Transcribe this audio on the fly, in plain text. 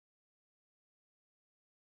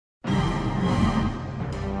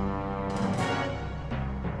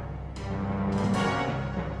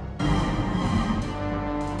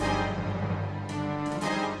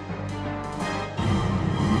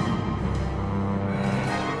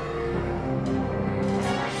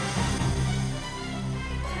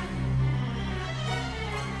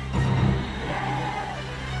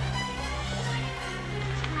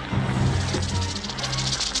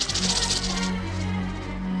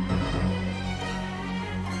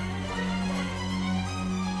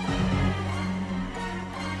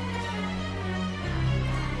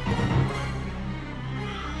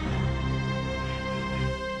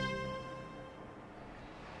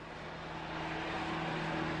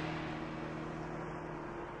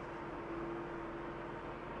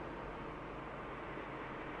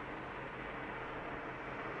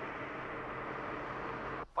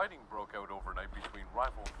Fighting broke out overnight between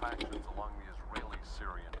rival factions along the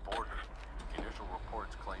Israeli-Syrian border. Initial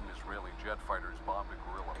reports claim Israeli jet fighters bombed a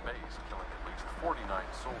guerrilla base, killing at least 49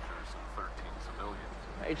 soldiers and 13 civilians.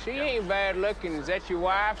 Hey, she ain't bad looking. Is that your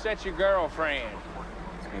wife? Is that your girlfriend?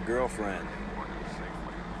 My girlfriend.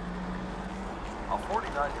 A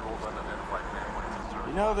 49-year-old unidentified man went to serve.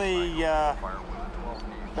 You know the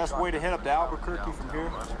best way to head up to Albuquerque from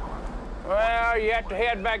here? Well, you have to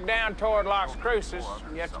head back down toward Las Cruces.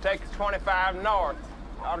 You have to take the 25 north.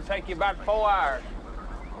 Ought to take you about 4 hours.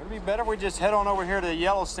 Would it be better if we just head on over here to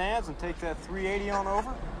Yellow Sands and take that 380 on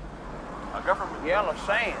over? Yellow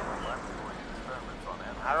Sands?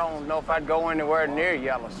 I don't know if I'd go anywhere near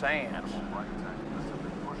Yellow Sands.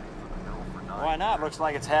 Why not? Looks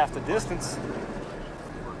like it's half the distance.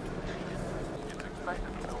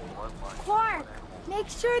 Clark, make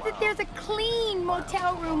sure that there's a clean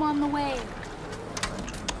motel room on the way.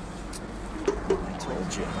 I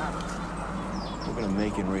told you. We're gonna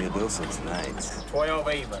make in Ruidoso tonight.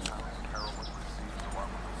 12 even.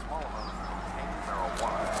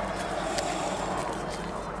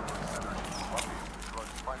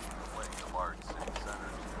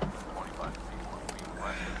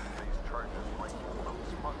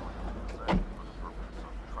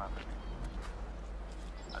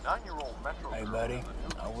 Hey, buddy,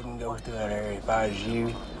 I wouldn't go through that area if I was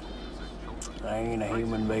you. I ain't a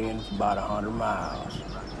human being for about 100 miles.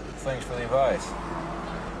 Thanks for the advice.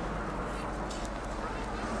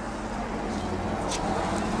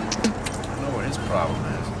 I know what his problem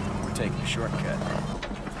is. We're taking a shortcut.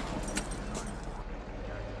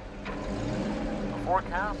 The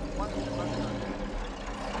forecast.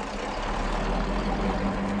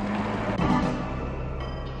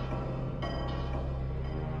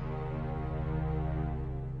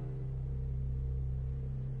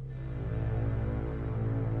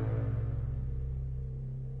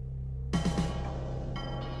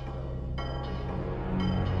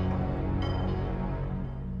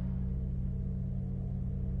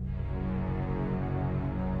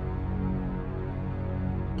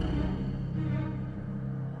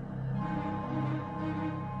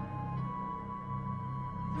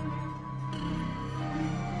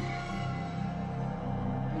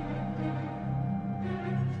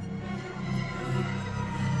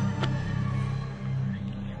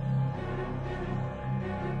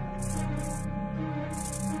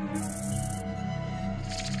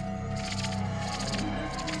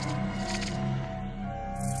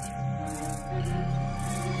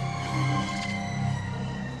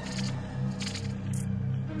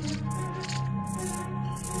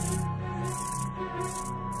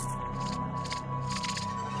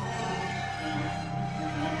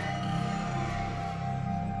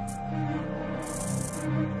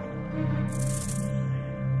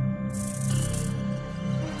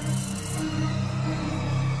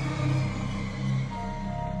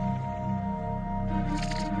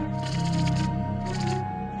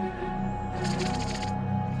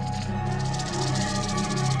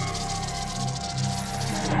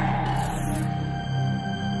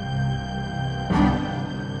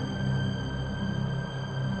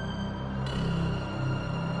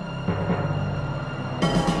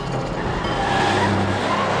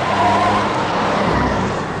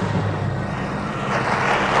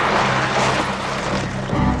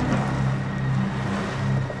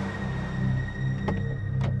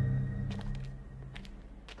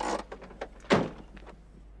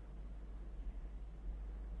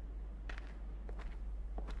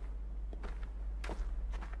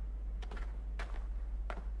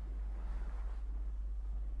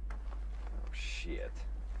 Shit.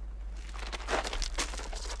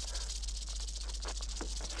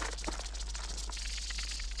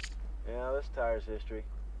 Yeah, this tire's history.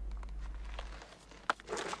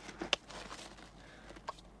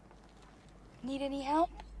 Need any help?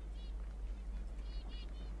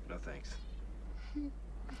 No thanks.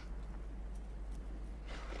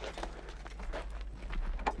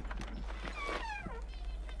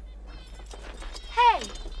 Hey!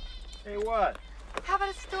 Hey, what? How about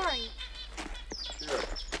a story? Sure.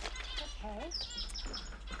 Okay.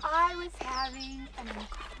 I was having an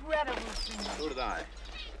incredible dream. So did I.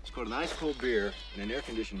 Let's go to an ice cold beer in an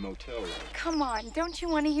air-conditioned motel room. Come on, don't you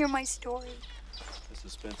want to hear my story? The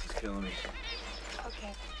suspense is killing me.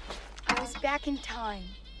 Okay. I was back in time,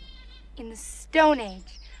 in the Stone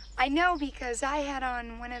Age. I know because I had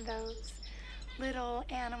on one of those little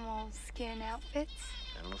animal skin outfits.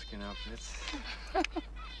 Animal skin outfits?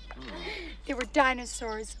 There were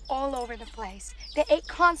dinosaurs all over the place. They ate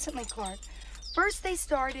constantly, Clark. First they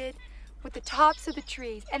started with the tops of the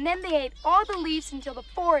trees, and then they ate all the leaves until the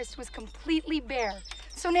forest was completely bare.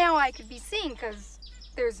 So now I could be seen because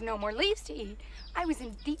there's no more leaves to eat. I was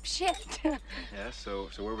in deep shit. Yeah, so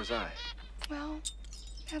where was I? Well,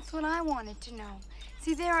 that's what I wanted to know.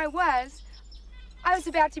 See, there I was. I was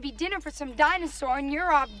about to be dinner for some dinosaur, and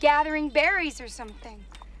you're off gathering berries or something.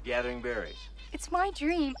 Gathering berries. It's my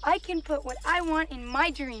dream. I can put what I want in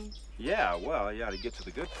my dream. Yeah, well, yeah, to get to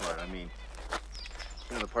the good part. I mean,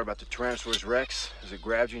 you know the part about the Tyrannosaurus Rex? As it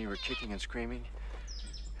grabbed you and you were kicking and screaming?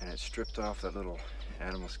 And it stripped off that little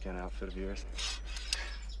animal skin outfit of yours?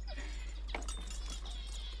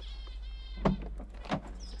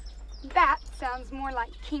 That sounds more like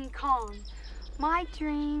King Kong. My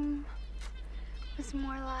dream was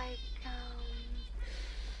more like,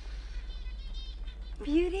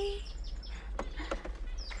 Beauty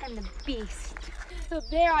and the Beast. So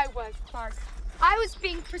there I was, Clark. I was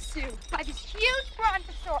being pursued by this huge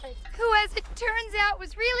brontosaurus who, as it turns out,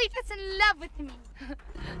 was really just in love with me.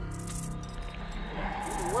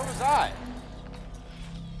 Where was I?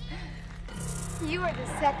 You were the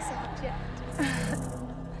sex object.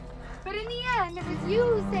 But in the end, it was you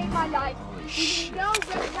who saved my life. Even though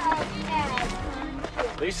reptiles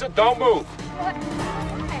and Lisa, don't move! What?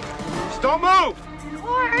 Why? Just don't move!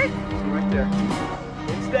 Clark! Right there.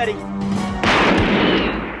 Get steady.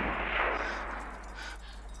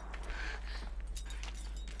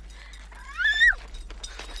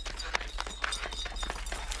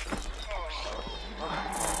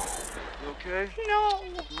 You okay? No.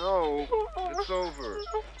 No, it's over.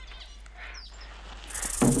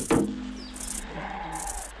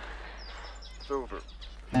 It's over.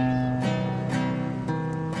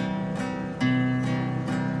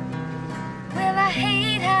 Well, I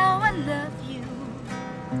hate how I love you.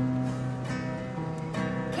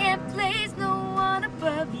 Can't place no one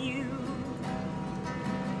above you.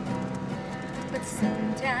 But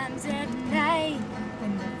sometimes at night,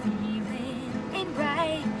 when the feeling ain't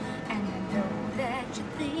right, and I know that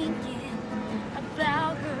you're thinking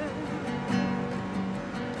about her,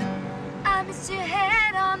 I miss your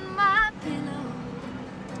head on my pillow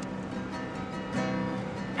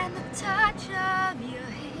and the touch of your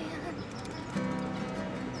hand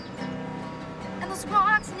and those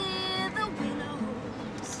walks near the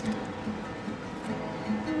willows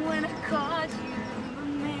when I called you a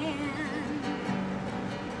man,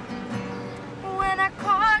 when I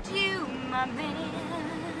called you my man.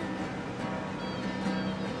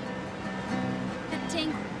 The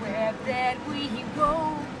tangled web that we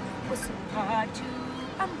wove was so hard to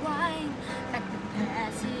unwind, like the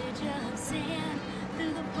passage of sand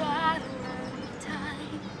through the bottle of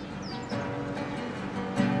time.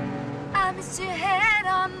 I miss your head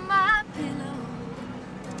on my pillow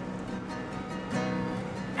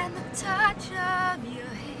and the touch of your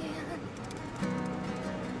hand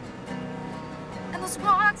and those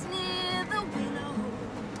walks near the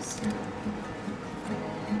willows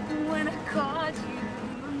when I called you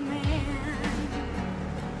a man,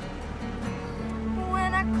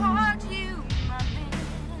 when I called you my man.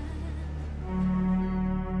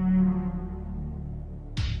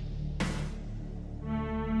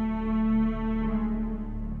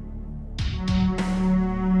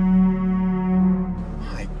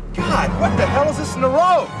 My God, what the hell is this in the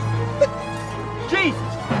road?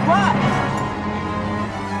 Jesus Christ!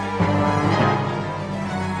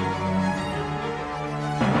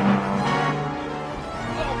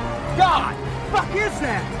 Oh, God! Fuck is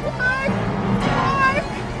that?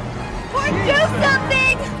 Clark, do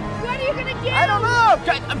something! What are you gonna do? I don't know!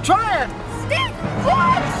 I'm trying! Stick!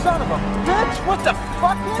 Clark! Son of a bitch! What the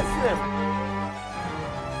fuck is this?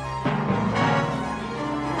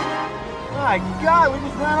 My God, we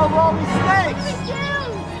just ran over all these snakes!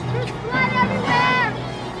 There's blood everywhere!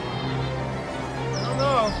 I don't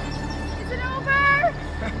know. Is it over?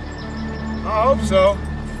 I hope so.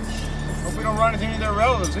 Hope we don't run into any of their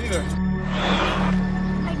relatives either.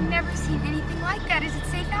 I've never seen anything like that. Is it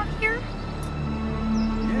safe out here?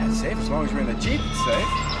 Yeah, it's safe as long as you're in the Jeep, it's safe.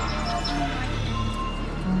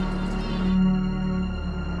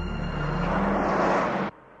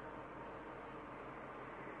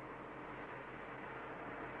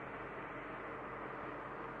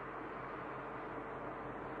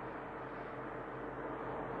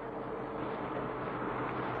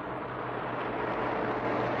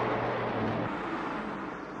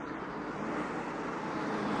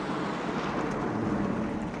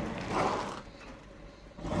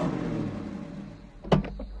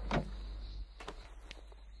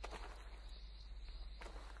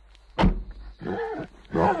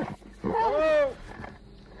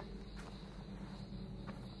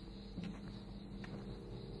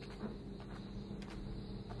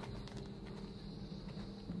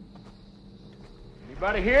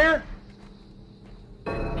 Anybody here?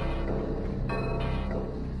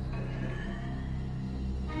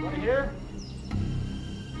 Anybody here?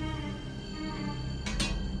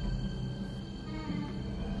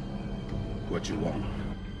 What you want?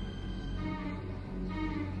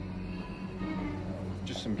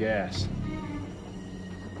 Just some gas.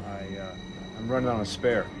 I'm running on a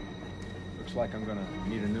spare. Looks like I'm gonna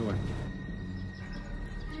need a new one.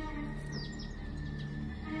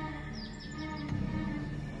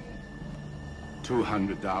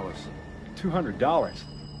 $200. $200?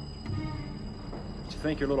 You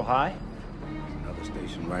think you're a little high? Another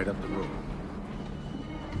station right up the road.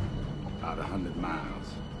 About 100 miles.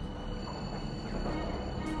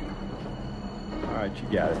 All right, you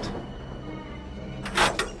got it.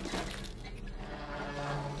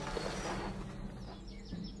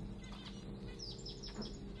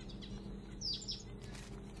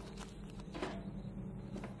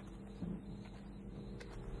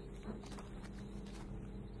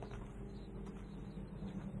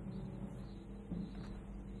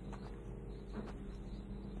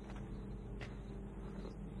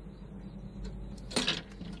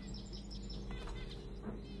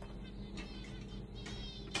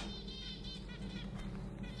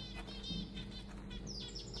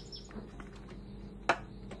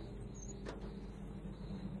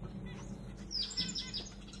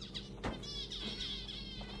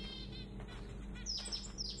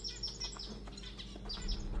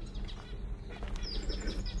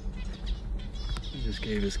 Just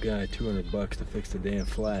gave this guy $200 to fix the damn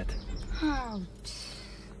flat. Oh,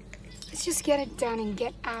 let's just get it done and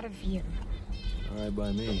get out of here. All right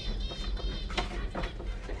by me.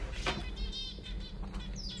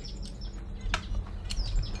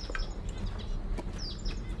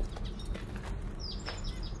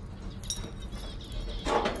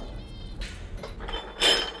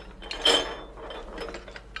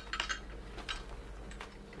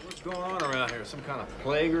 What's going on around here? Some kind of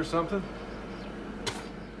plague or something?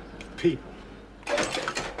 People.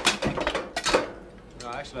 No,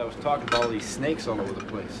 actually, I was talking about all these snakes all over the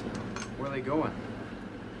place. Where are they going?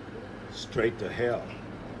 Straight to hell.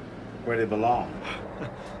 Where they belong. I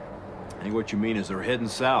think what you mean is they're heading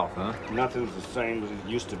south, huh? Nothing's the same as it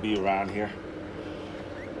used to be around here.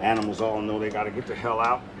 Animals all know they gotta get the hell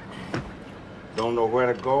out. Don't know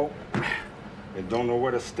where to go. They don't know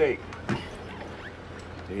where to stay.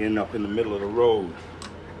 They end up in the middle of the road.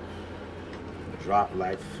 Drop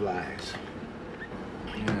like flies.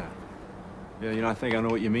 Yeah. Yeah, you know, I think I know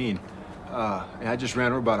what you mean. I just ran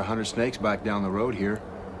over about 100 snakes back down the road here.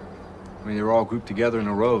 I mean, they were all grouped together in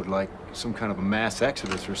a road, like some kind of a mass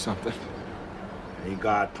exodus or something. Ain't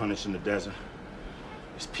God punishing the desert.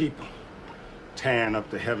 It's people tearing up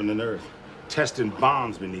the heaven and earth, testing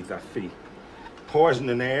bombs beneath our feet,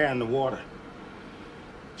 poisoning the air and the water,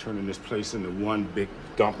 turning this place into one big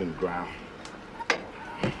dumping ground.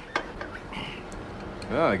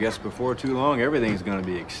 Well, I guess before too long, everything's gonna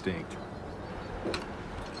be extinct.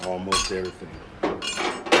 Almost everything.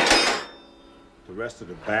 The rest of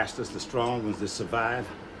the bastards, the strong ones that survive,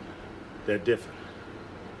 they're different.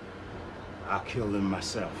 I'll kill them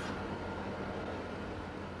myself.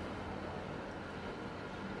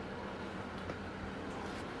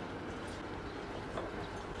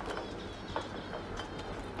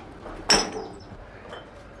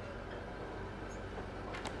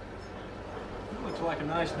 Looks like a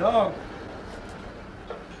nice dog.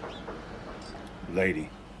 Lady.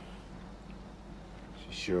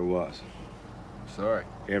 She sure was. Sorry.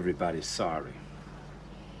 Everybody's sorry.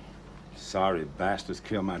 Sorry bastards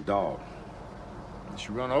killed my dog. Did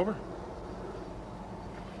she run over?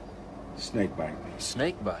 Snake bite.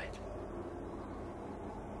 Snake bite.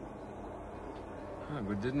 Huh,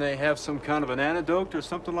 but didn't they have some kind of an antidote or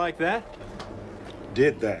something like that?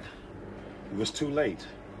 Did that. It was too late.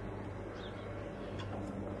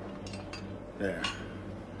 There.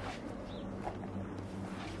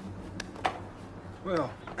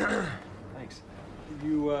 Well, thanks.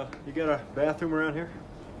 You got a bathroom around here?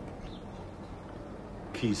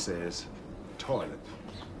 Key says toilet.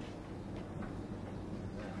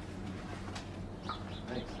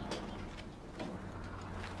 Thanks.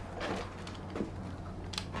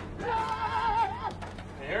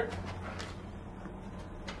 Here?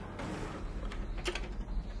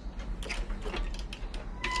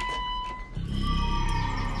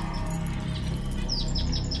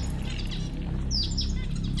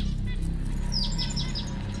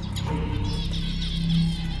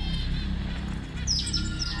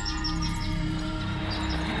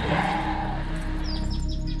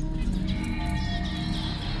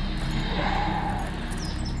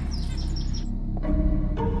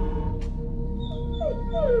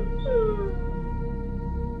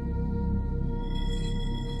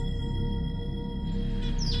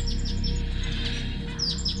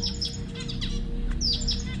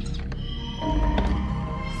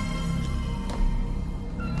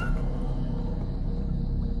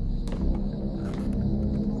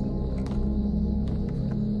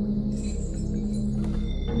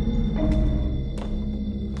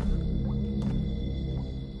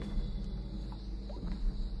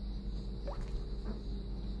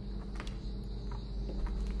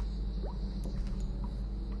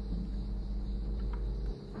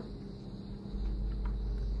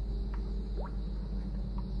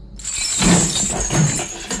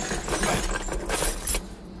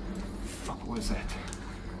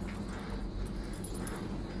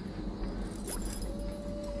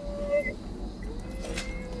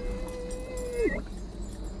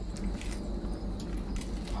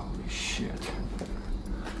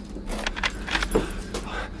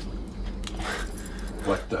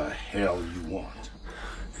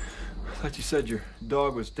 thought you said your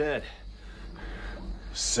dog was dead.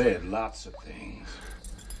 Said lots of things.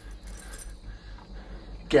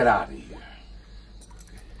 Get out of here.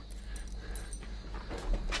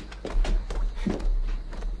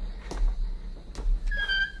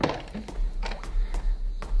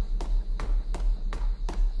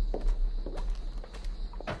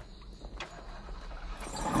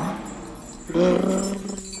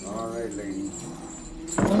 All right, lady.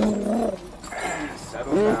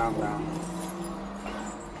 Settle down now.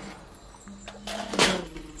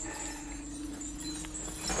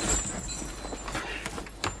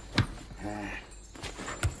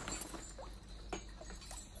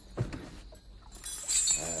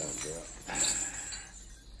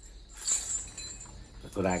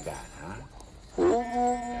 Look what I got, huh? Got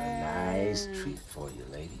a nice treat for you,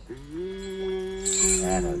 lady.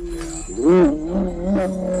 Atta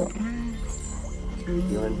girl.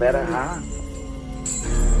 Feeling better, huh?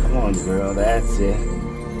 Come on, girl, that's it.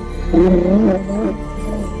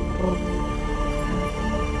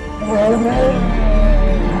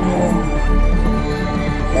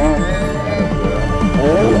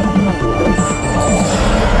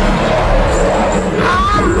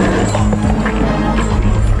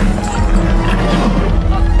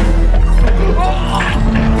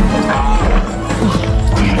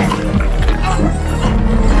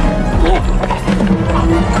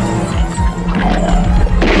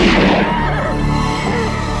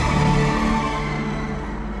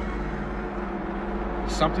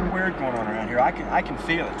 Something weird going on around here. I can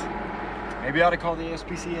feel it. Maybe I ought to call the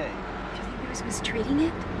ASPCA. Do you think he was mistreating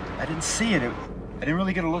it? I didn't see it. I didn't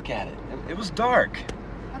really get a look at it. It was dark.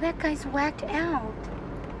 Well, that guy's whacked out.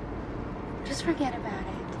 Just forget about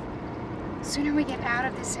it. The sooner we get out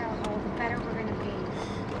of this hellhole, the better we're gonna be.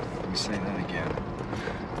 You say that again.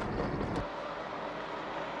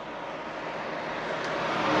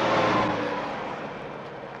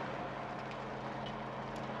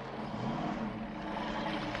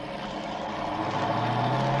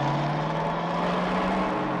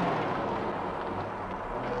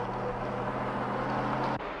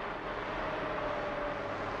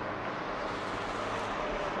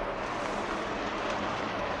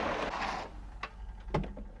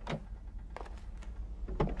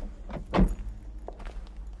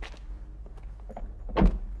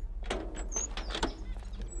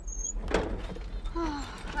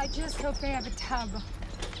 I just hope they have a tub.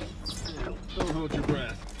 Don't hold your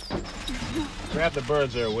breath. Grab the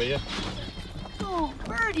birds there, will you? Oh,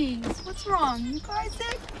 birdies. What's wrong? You guys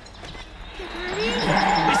sick? Hey,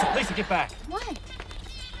 birdies? Lisa, get back. What?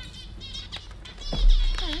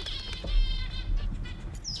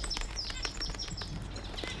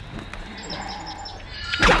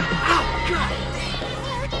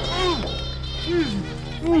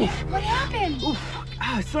 What happened? Oof.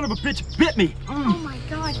 Ah, son of a bitch bit me. Oh my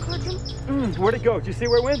God, Clark. Where'd it go? Did you see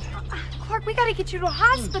where it went? Clark, we gotta get you to a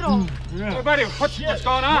hospital. Yeah. Hey, buddy, what's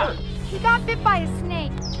going on? He got bit by a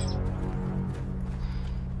snake.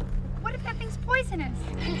 What if that thing's poisonous?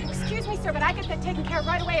 Excuse me, sir, but I get that taken care of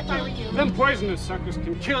right away if I were you. Them poisonous suckers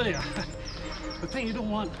can kill you. The thing you don't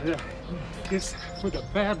want is for the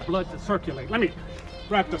bad blood to circulate. Let me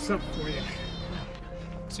wrap this up for you.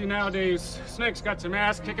 See, nowadays, snakes got some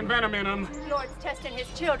ass-kicking venom in them. Lord's testing his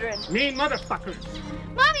children. Mean motherfuckers.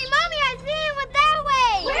 Mommy, I see him with that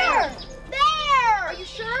way. Where? There. Are you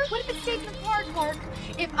sure? What if it's taken apart, Clark?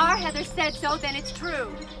 If our Heather said so, then it's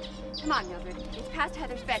true. Come on, Mildred. It's past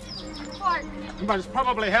Heather's bedtime. Clark. But it's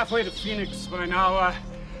probably halfway to Phoenix by now.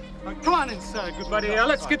 Come on inside, good buddy.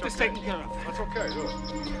 Let's get this taken care of. That's okay, do it.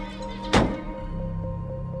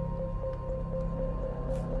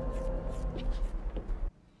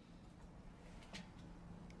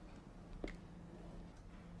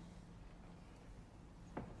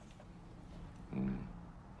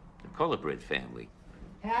 The Colibrid family.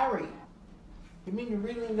 Harry, you mean you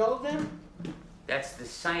really know them? That's the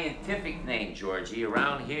scientific name, Georgie.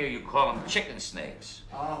 Around here, you call them chicken snakes.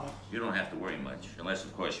 Oh. You don't have to worry much, unless,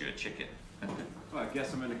 of course, you're a chicken. Well, I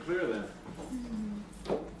guess I'm in the clear then.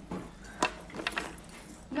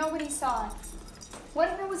 Nobody saw it. What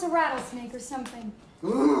if it was a rattlesnake or something?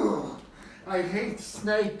 Ooh, I hate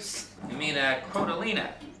snakes. You mean a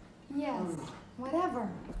crotolina? Yes, whatever.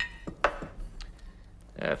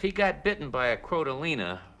 If he got bitten by a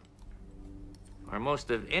crotolina, or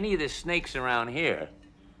most of any of the snakes around here,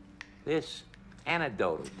 this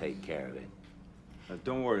antidote will take care of it.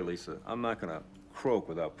 Don't worry, Lisa. I'm not gonna croak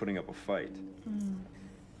without putting up a fight.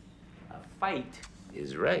 A fight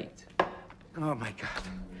is right. Oh, my God.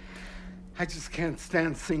 I just can't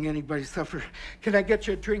stand seeing anybody suffer. Can I get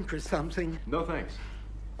you a drink or something? No thanks.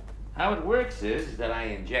 How it works is that I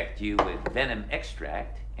inject you with venom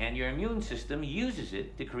extract, and your immune system uses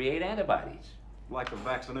it to create antibodies. Like a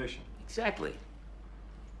vaccination. Exactly.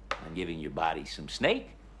 I'm giving your body some snake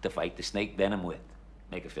to fight the snake venom with.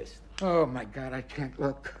 Make a fist. Oh, my God, I can't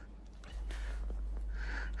look.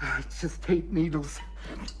 I just hate needles.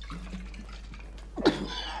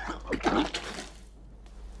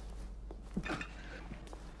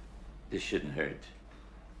 This shouldn't hurt.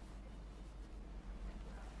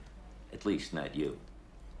 At least not you.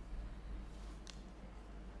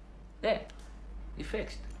 There. You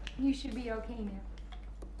fixed. You should be okay now.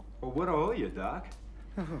 Well, what do I owe you, Doc?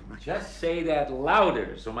 Just say that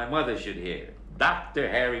louder so my mother should hear. Dr.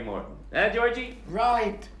 Harry Morton. Georgie?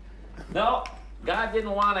 Right. No, God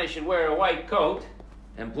didn't want I should wear a white coat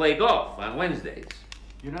and play golf on Wednesdays.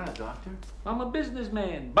 You're not a doctor? I'm a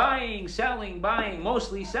businessman. Buying, selling,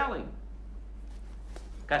 mostly selling.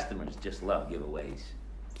 Customers just love giveaways.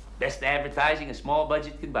 Best advertising a small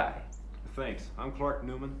budget can buy. Thanks. I'm Clark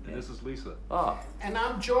Newman, and this is Lisa. Oh. And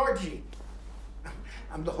I'm Georgie.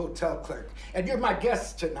 I'm the hotel clerk, and you're my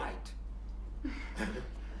guest tonight.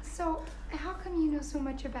 So, how come you know so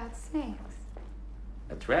much about snakes?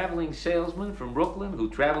 A traveling salesman from Brooklyn who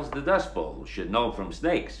travels the Dust Bowl should know from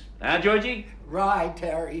snakes. Huh, Georgie? Right,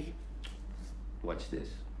 Harry. Watch this.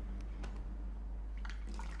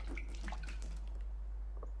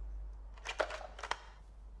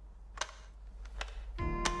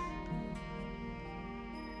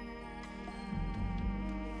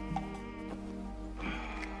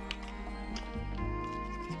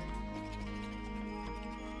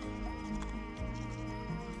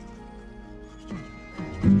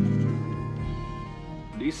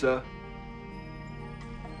 Lisa.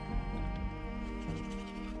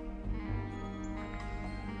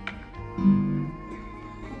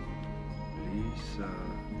 Lisa.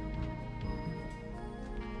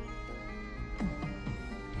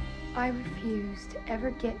 I refuse to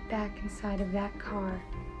ever get back inside of that car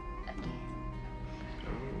again.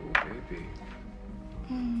 Oh, baby.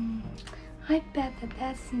 I bet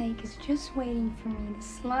that snake is just waiting for me to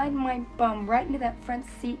slide my bum right into that front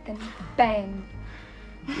seat, then bang.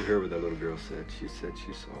 You heard what that little girl said. She said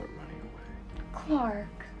she saw it running away.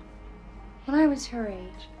 Clark, when I was her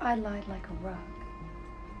age, I lied like a rug.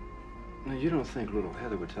 Now, you don't think little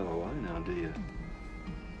Heather would tell a lie now, do you?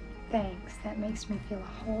 Thanks, that makes me feel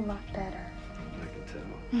a whole lot better. I can tell.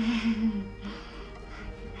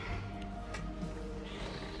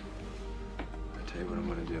 I tell you what I'm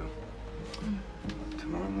gonna do.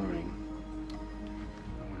 Tomorrow morning,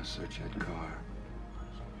 I'm gonna search that car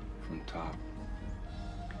from top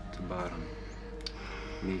to bottom,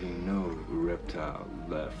 leaving no reptile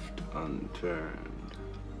left unturned.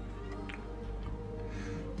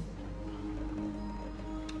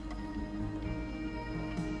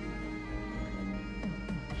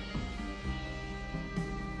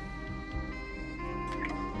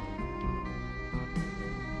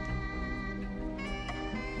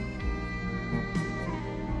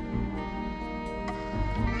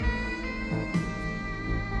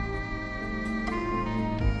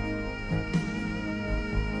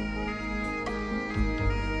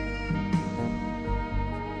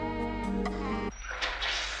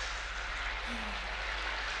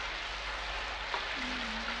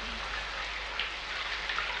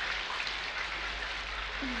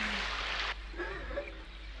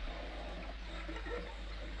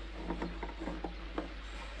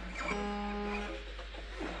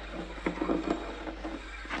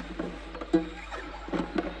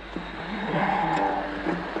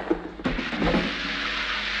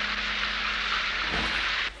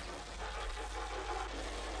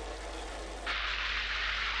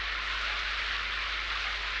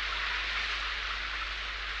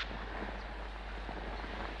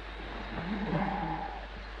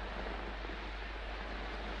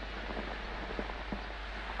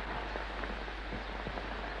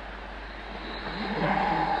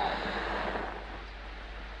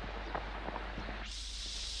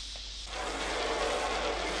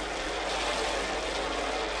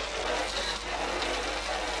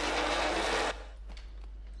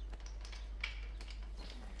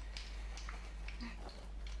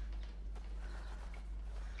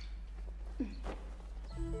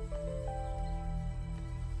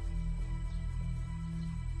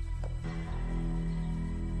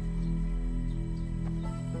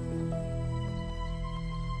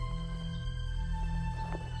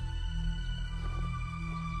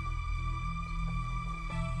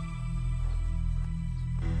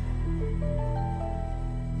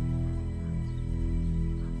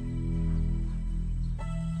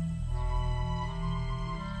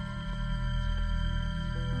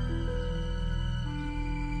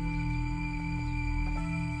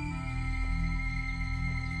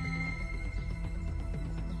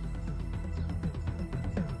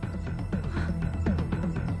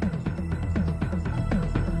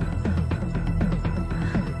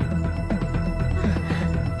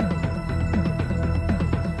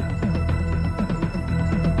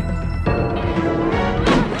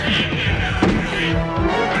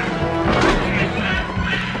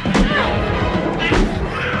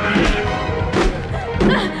 What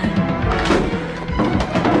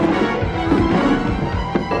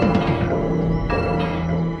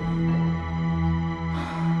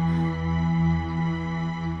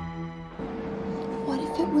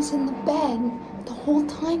if it was in the bed the whole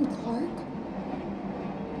time, Clark?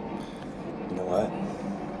 You know what?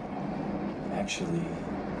 Actually,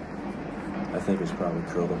 I think it's probably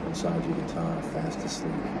curled up inside your guitar, fast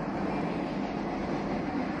asleep.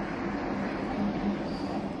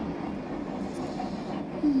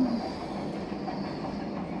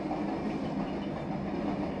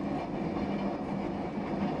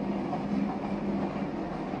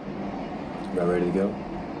 About ready to go?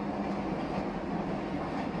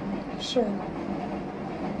 Sure.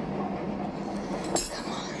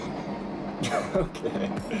 Okay,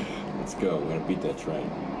 let's go. We're gonna beat that train.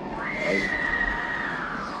 Right?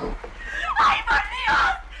 ¡Ay, por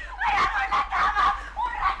Dios! ¡Voy a por la cama!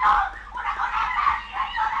 ¡Un ratón! ¡Una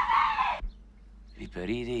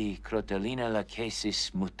Viperidi crotalina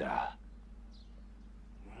lachesis muta.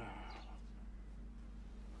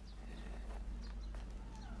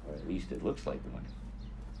 Or at least it looks like one.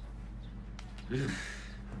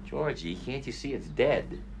 Georgie, can't you see it's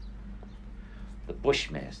dead? The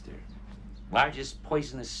Bushmaster. Largest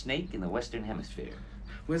poisonous snake in the Western Hemisphere.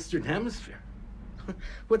 Western Hemisphere?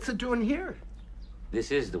 What's it doing here?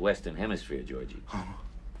 This is the Western Hemisphere, Georgie.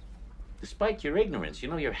 Despite your ignorance, you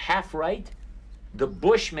know you're half right. The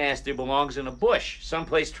Bushmaster belongs in a bush,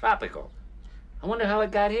 someplace tropical. I wonder how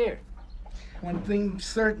it got here. One thing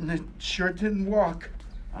certain, it sure didn't walk.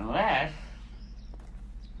 Unless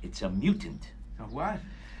it's a mutant. A what?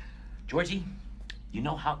 Georgie, you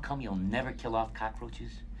know how come you'll never kill off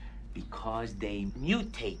cockroaches? Because they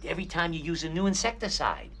mutate every time you use a new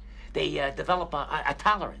insecticide. They develop a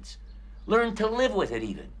tolerance, learn to live with it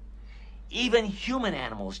even. Even human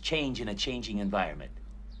animals change in a changing environment.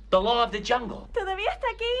 The law of the jungle. ¿Todavía está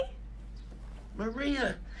aquí?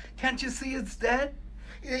 Maria, can't you see it's dead?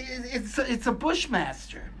 It's a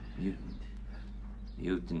Bushmaster. Mutant.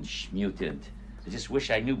 I just wish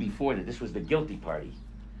I knew before that this was the guilty party.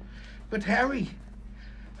 But Harry,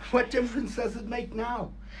 what difference does it make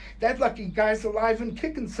now? That lucky guy's alive and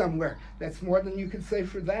kicking somewhere. That's more than you can say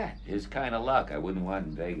for that. His kind of luck I wouldn't want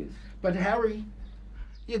in Vegas. But Harry,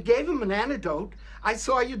 you gave him an antidote. I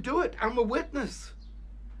saw you do it. I'm a witness.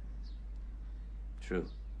 True.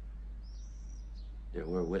 There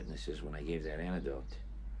were witnesses when I gave that antidote.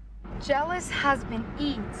 Jealous husband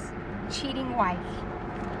eats cheating wife.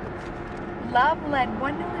 Love led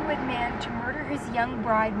one newlywed man to murder his young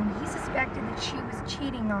bride when he suspected that she was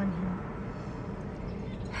cheating on him.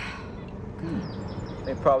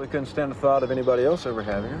 They probably couldn't stand the thought of anybody else ever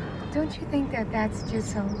having her. Don't you think that that's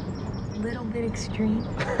just a little bit extreme?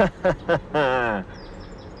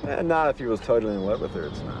 Not if he was totally in love with her,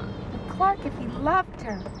 it's not. But Clark, if he loved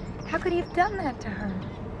her, how could he have done that to her?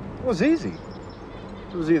 It was easy.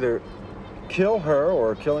 It was either kill her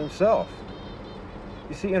or kill himself.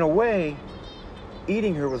 You see, in a way,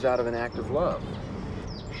 eating her was out of an act of love.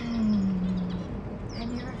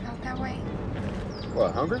 Have you ever felt that way?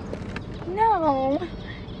 What, hungry? No,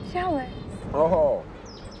 jealous. Oh.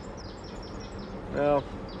 Well,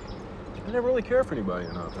 I never really cared for anybody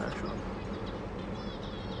enough, actually.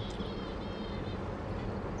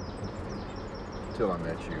 Until I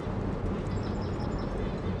met you.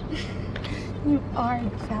 You are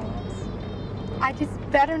jealous. I just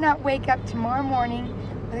better not wake up tomorrow morning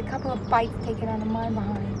with a couple of bites taken out of my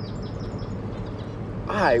behind.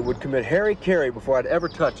 I would commit hara-kiri before I'd ever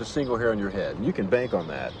touch a single hair on your head, and you can bank on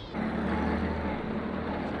that.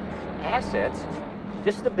 Assets?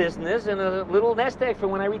 Just the business and a little nest egg for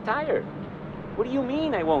when I retire. What do you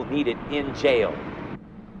mean I won't need it in jail?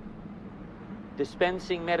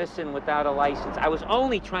 Dispensing medicine without a license. I was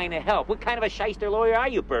only trying to help. What kind of a shyster lawyer are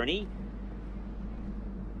you, Bernie?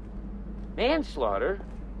 Manslaughter?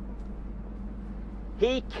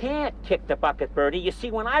 He can't kick the bucket, Bernie. You see,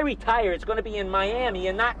 when I retire, it's going to be in Miami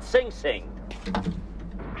and not Sing Sing.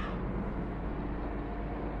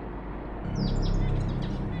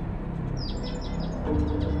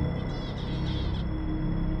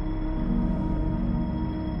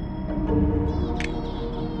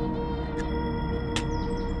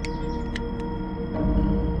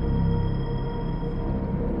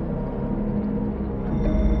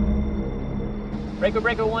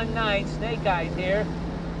 Breaker 19, Snake Eyes here.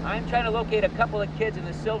 I'm trying to locate a couple of kids in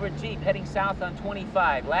a silver Jeep heading south on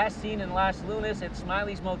 25. Last seen in Las Lunas at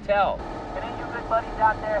Smiley's Motel. Can any of you good buddies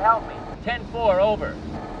out there help me? 10-4, over.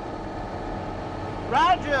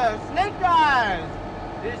 Roger, Snake Eyes.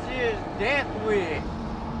 This is Deathwick.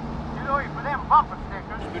 You know you for them bumper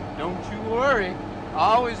stickers. But don't you worry. I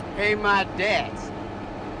always pay my debts.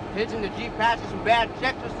 Pitching the Jeep passes some bad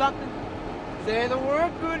checks or something? Say the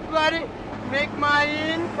word, good buddy. Make my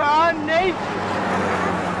incarnation.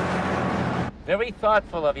 Very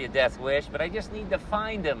thoughtful of you, Death Wish, but I just need to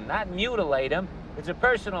find him, not mutilate him. It's a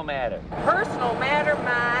personal matter. Personal matter,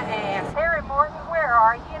 my ass. Harry Morton, where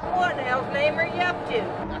are you? And what in hell's name are you up to?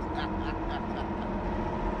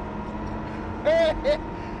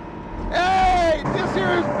 Hey, this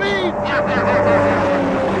here is me.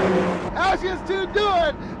 How's you two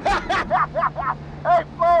doing? Hey,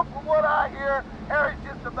 Flo, from what I hear, Harry's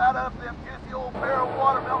just about up them juicy old pair of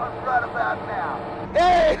watermelons right about now.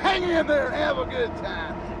 Hey, hang in there and have a good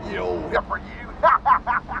time, you old heifer, you.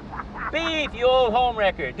 Beef, you old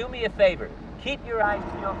homewrecker, do me a favor. Keep your eyes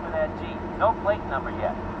peeled for that Jeep. No plate number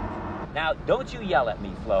yet. Now, don't you yell at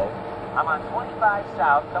me, Flo. I'm on 25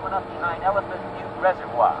 South, coming up behind Elephant Butte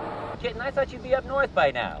Reservoir. Kitten, I thought you'd be up north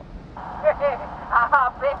by now.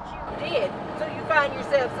 I bet you did. So you find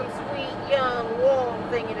yourself some sweet, young, warm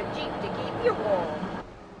thing in a Jeep to keep you warm.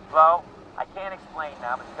 Flo, I can't explain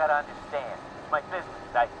now, but you gotta understand. It's my business.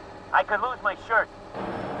 I could lose my shirt.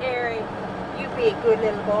 Harry, you be a good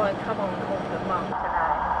little boy and come on home to Mom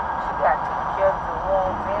tonight. She got 2 jugs of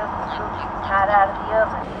warm milk and cookies hot out of the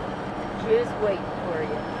oven. Just waiting for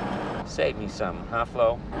you. Save me some, huh,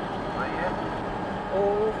 Flo? Will you?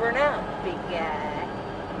 Over and out, big guy.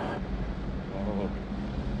 Oh,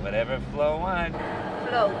 whatever Flo wants.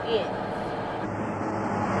 Flo in.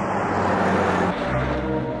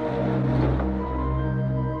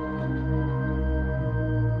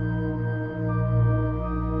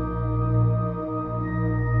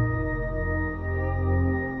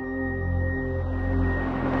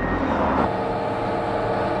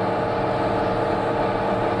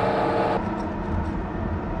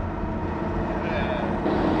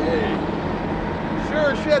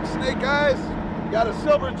 Snake Eyes. Got a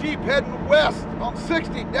silver Jeep heading west on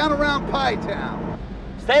 60 down around Pie Town.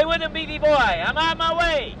 Stay with him, BB boy. I'm on my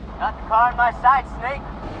way. Got the car in my sight, Snake.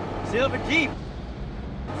 Silver Jeep.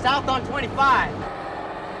 South on 25.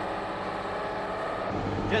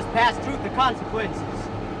 Just passed Truth the Consequences.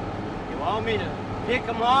 You want me to pick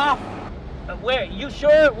them off? Where? You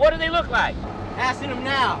sure? What do they look like? Passing them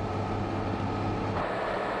now.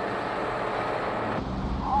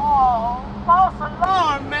 Oh, false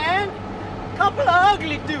alarm, man. Couple of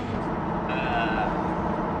ugly dudes.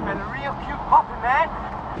 And a real cute puppy, man.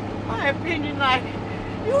 My opinion, like,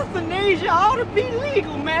 euthanasia ought to be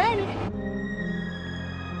legal, man.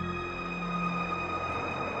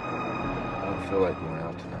 I don't feel like going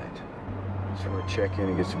out tonight. Just want to check in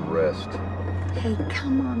and get some rest. Hey,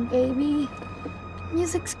 come on, baby.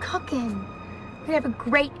 Music's cooking. We have a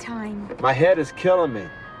great time. My head is killing me.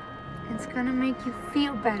 It's gonna make you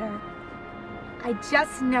feel better. I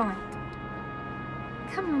just know it.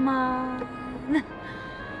 Come on.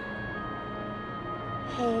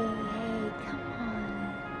 Hey, come on.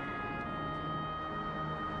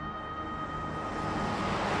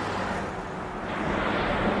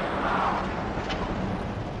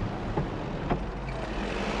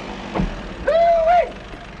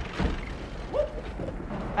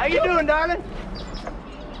 How you doing, darling?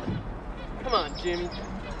 Come on, Jimmy.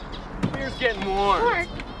 Beer's getting warm. Mark.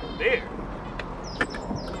 Beer?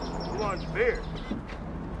 Who wants beer?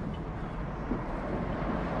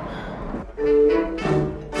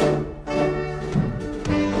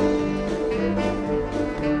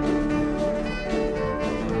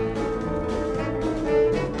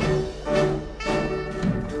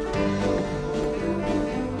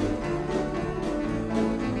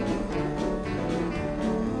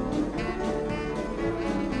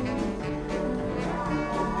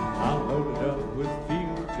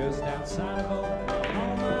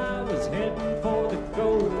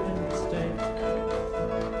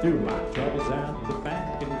 Threw my troubles out the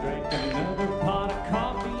back and drank another pot of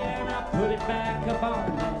coffee, and I put it back up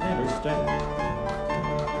on the interstate.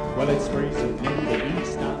 Well, it's freezing in the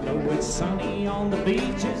east, I know it's sunny on the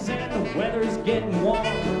beaches, and the weather's getting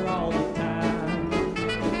warmer all the time.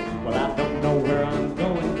 Well, I don't know where I'm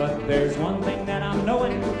going, but there's one thing that I'm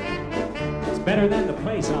knowing. It's better than the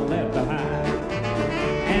place I left behind.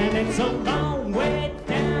 And it's a long way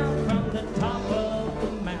down from the top of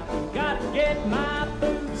the mountain. Gotta get my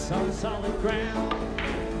boots on solid ground.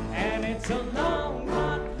 And it's a long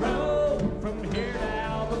hot road from here to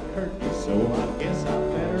Albuquerque, so I guess I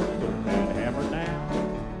better put that hammer down.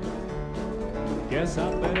 Guess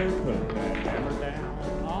I better put that hammer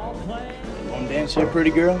down. I'll play. Want to dance here,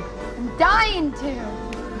 pretty girl? I'm dying to.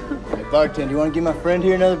 Hey, bartender, you want to give my friend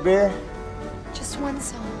here another beer? Just one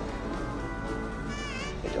song.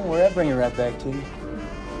 Hey, don't worry, I'll bring it right back to you.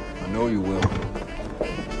 I know you will.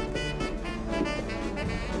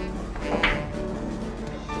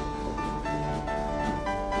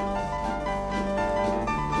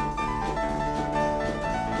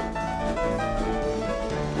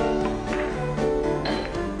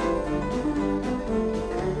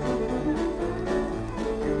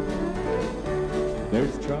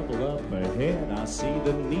 There's trouble up ahead. I see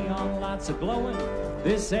the neon lights are glowing.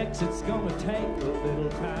 This exit's gonna take a little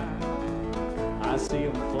time. I see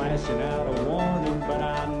them flashing out a warning, but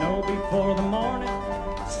I know before the morning,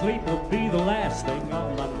 sleep will be the last thing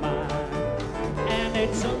on my mind. And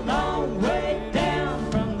it's a long way down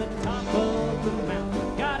from the top of the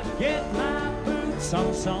mountain. Gotta get my boots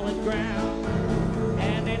on solid ground.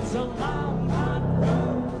 And it's a long, hot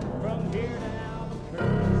road from here to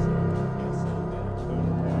Albuquerque.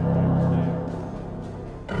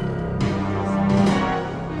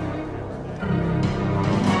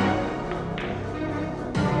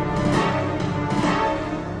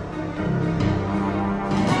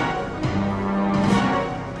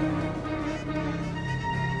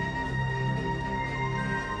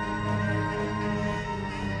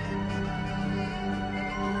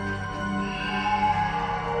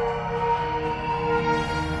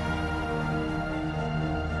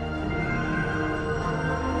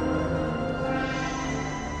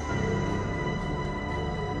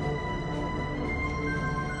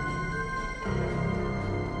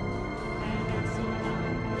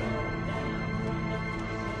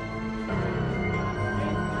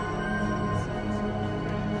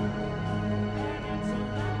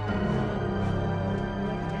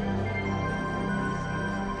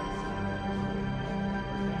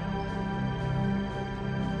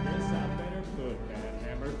 Guess I better put that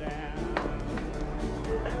hammer down.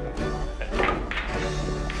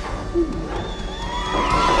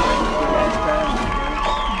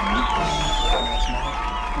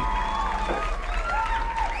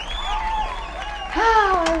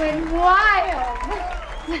 Oh, I went wild.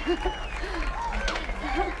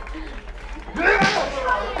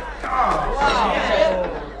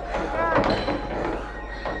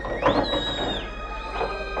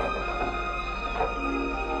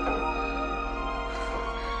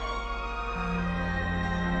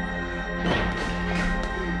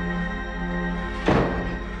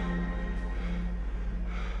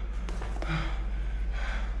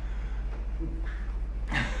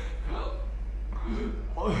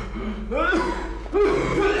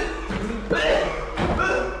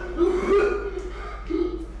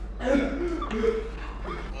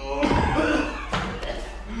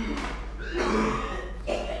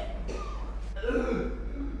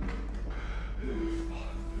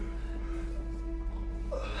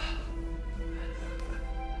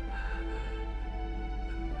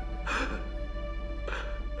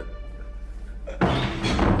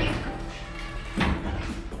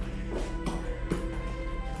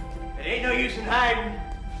 It ain't no use in hiding.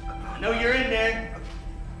 I know you're in there.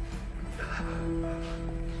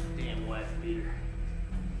 Damn wife beater.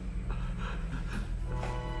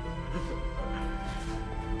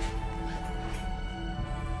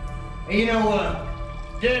 Hey, you know,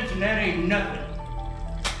 Denton, that ain't nothing.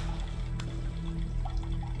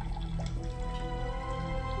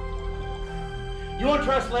 You want to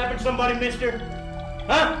try slapping somebody, mister?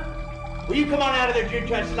 Huh? Well, you come on out of there and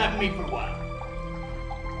try slapping me for a while.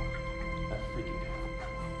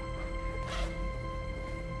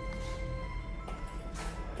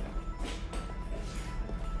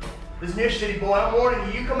 Listen here, city boy, I'm warning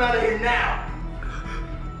you, you come out of here now.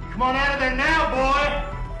 Come on out of there now, boy!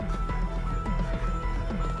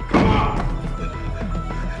 Come on!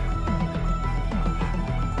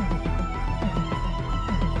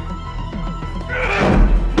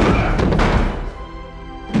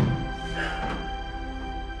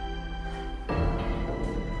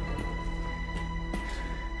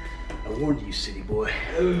 I warned you, city boy.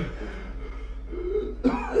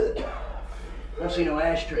 I don't see no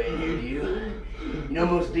ashtray in here, do you? You know,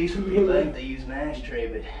 most decent people think they use an ashtray,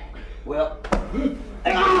 but, well,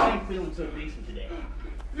 I ain't feeling so decent today.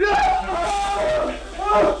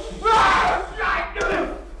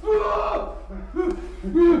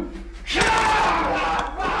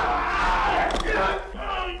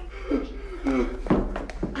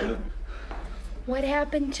 What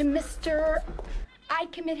happened to Mr.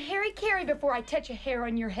 I'd commit Harry-Carry before I touch a hair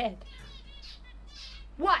on your head?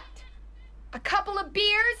 What? A couple of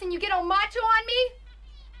beers and you get all macho on me?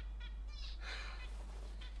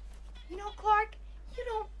 You know, Clark, you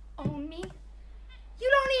don't own me.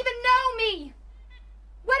 You don't even know me.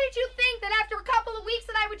 What did you think, that after a couple of weeks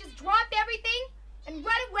that I would just drop everything and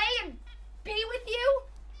run away and be with you?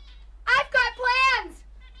 I've got plans.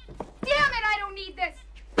 Damn it, I don't need this.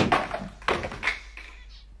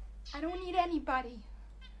 I don't need anybody.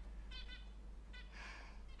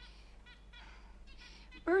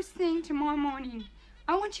 First thing tomorrow morning,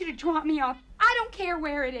 I want you to drop me off. I don't care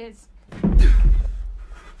where it is.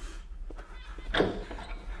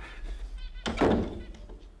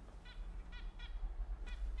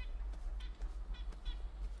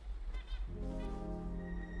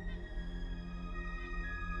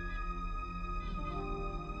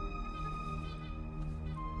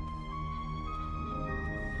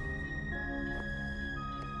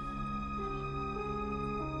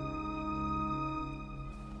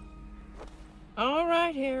 All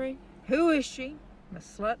right, Harry. Who is she? The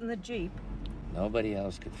slut in the Jeep. Nobody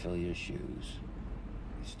else could fill your shoes.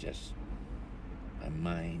 It's just my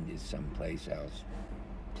mind is someplace else.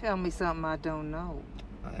 Tell me something I don't know.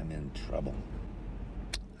 I'm in trouble.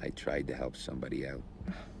 I tried to help somebody out.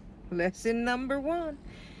 Lesson number 1.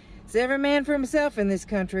 It's every man for himself in this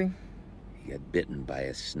country. He got bitten by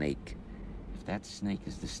a snake. If that snake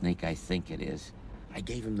is the snake I think it is, I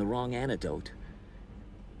gave him the wrong antidote.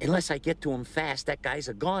 Unless I get to him fast, that guy's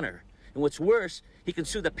a goner. And what's worse, he can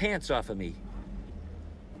sue the pants off of me.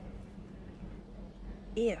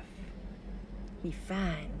 If he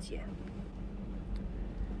finds you.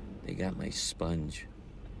 They got my sponge.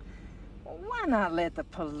 Well, why not let the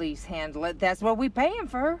police handle it? That's what we pay him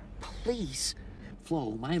for. Police? Flo,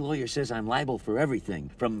 my lawyer says I'm liable for everything.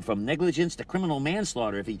 From negligence to criminal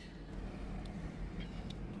manslaughter if he...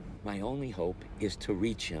 My only hope is to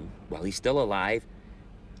reach him while he's still alive,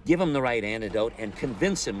 give him the right antidote, and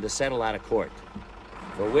convince him to settle out of court.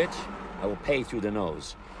 For which, I will pay through the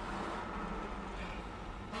nose.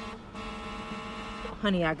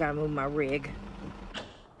 Honey, I gotta move my rig.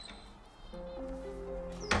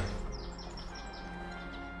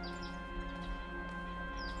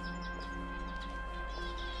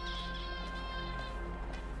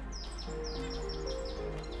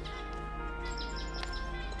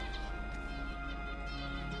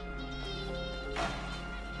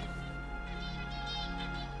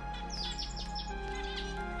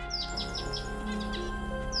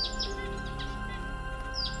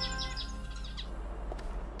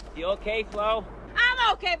 You okay, Flo?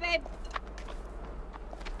 I'm okay, babe.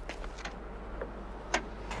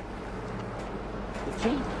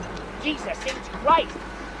 Jesus H. Christ!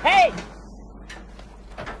 Hey!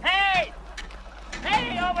 Hey!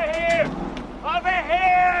 Hey, over here! Over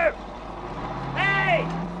here! Hey!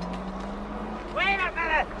 Wait a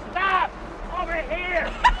minute! Stop! Over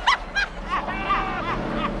here!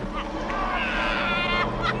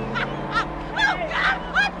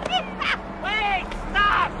 Wait!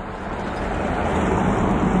 Stop!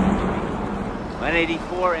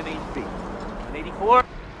 184 MHP. 184? I'll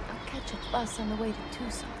catch a bus on the way to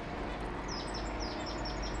Tucson.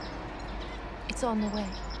 It's on the way.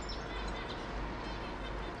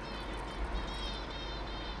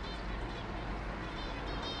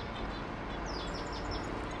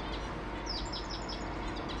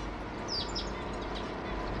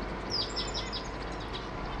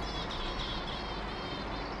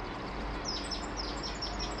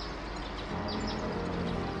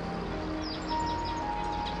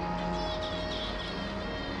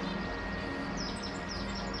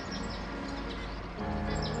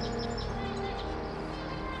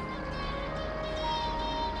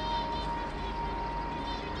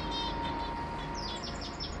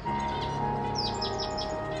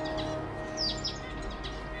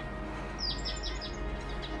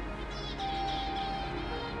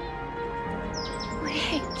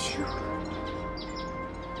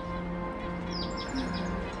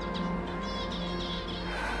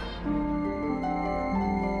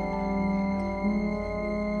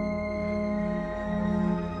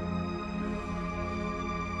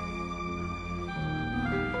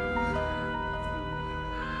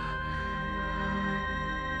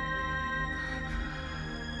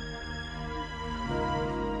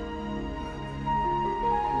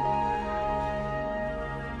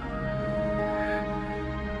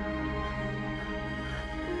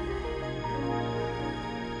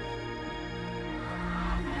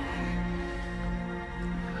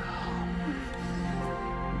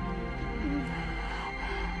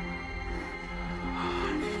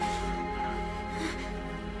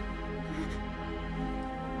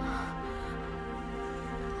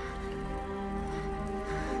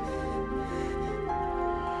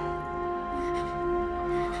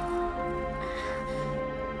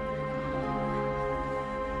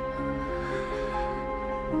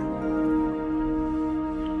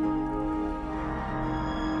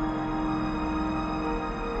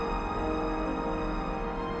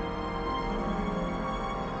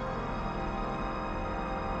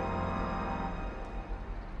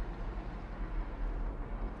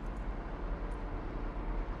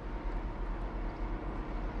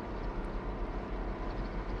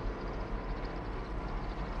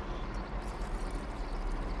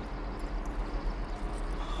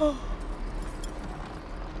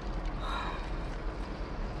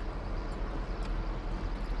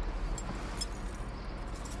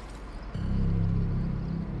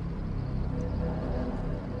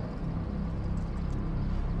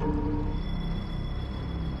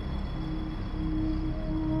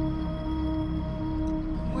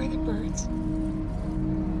 Where are the birds?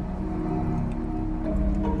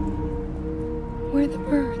 Where are the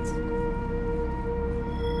birds?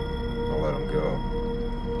 I'll let them go.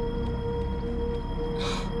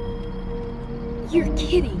 You're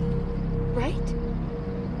kidding, right?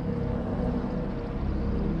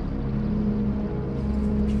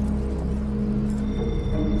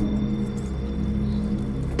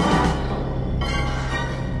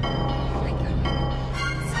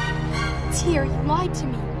 It's here. You lied to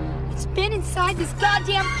me. It's been inside this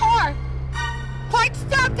goddamn car. Clark,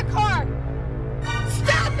 stop the car!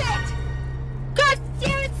 Stop it! God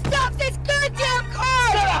damn it, stop this goddamn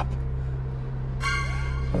car! Shut up!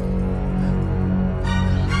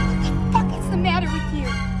 What the fuck is the matter with you?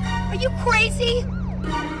 Are you crazy?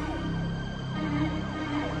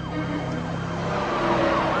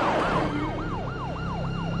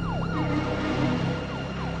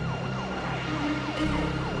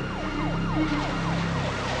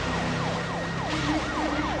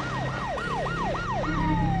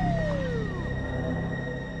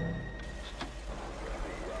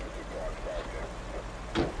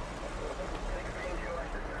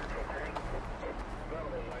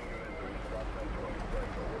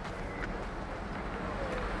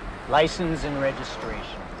 License and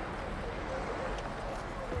registration.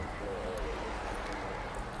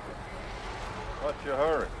 What's your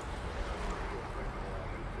hurry?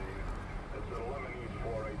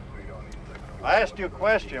 I asked you a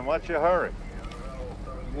question. What's your hurry?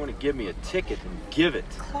 You want to give me a ticket and give it.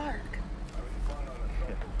 Clark.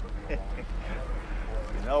 You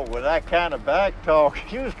know, with that kind of back talk,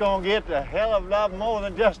 you was gonna get a hell of a lot more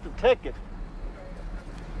than just a ticket.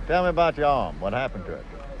 Tell me about your arm. What happened to it?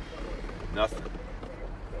 Nothing.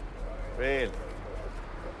 Really?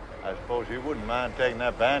 I suppose you wouldn't mind taking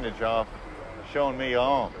that bandage off and showing me your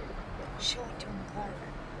arm. Show it to him, Clark.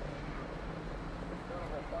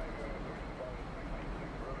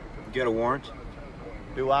 You get a warrant?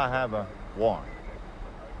 Do I have a warrant?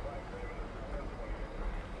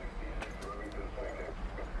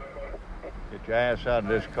 Get your ass out of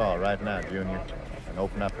this car right now, Junior, and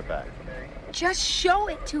open up the back. Just show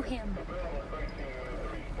it to him.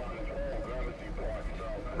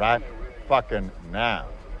 Right fucking now.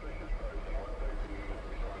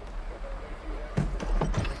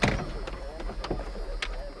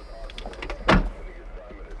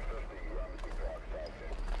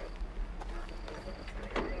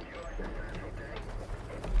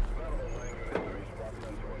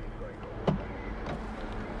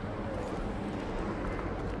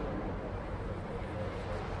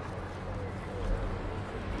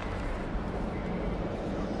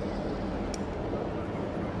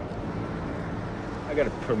 I got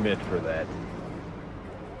a permit for that.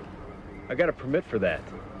 I got a permit for that.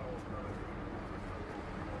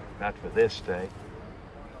 Not for this state.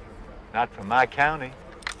 Not for my county.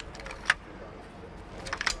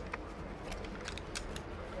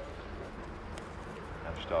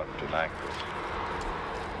 I'm starting to like this.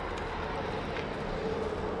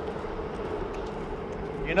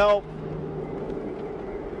 You know,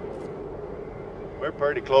 we're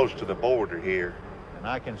pretty close to the border here, and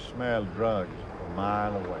I can smell drugs a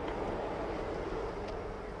mile away.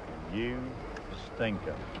 And you stink of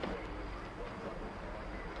it.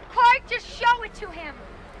 Clark, just show it to him.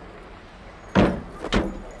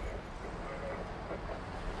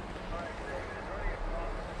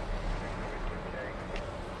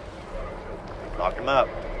 Lock him up.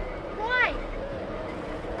 Why?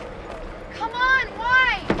 Come on,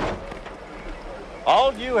 why?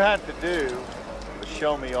 All you had to do was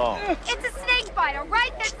show me off. It's a snake bite, all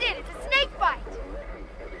right? That's it. It's a snake bite.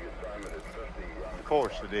 Of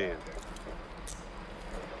course it is.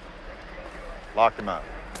 Lock him up.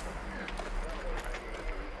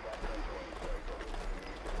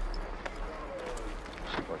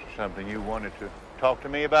 Was there something you wanted to talk to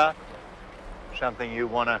me about? Something you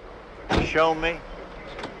want to show me?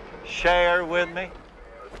 Share with me?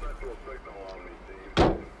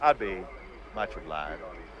 I'd be much obliged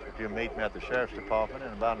if you meet me at the sheriff's department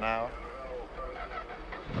in about an hour.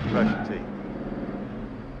 Brush your teeth.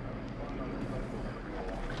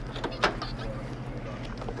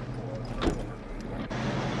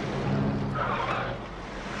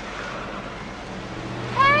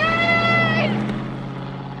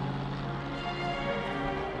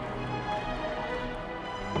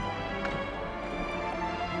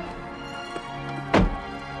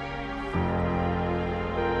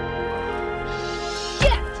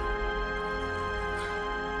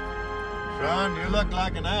 Son, you look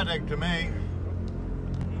like an addict to me.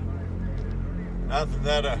 Nothing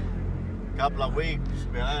that a couple of weeks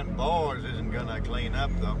behind bars isn't gonna clean up,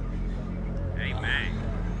 though. Hey, man,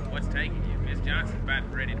 what's taking you? Miss Johnson's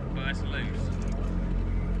about ready to bust loose.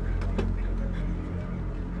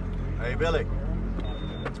 Hey, Billy.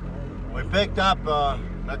 We picked up a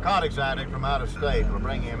narcotics addict from out of state. We'll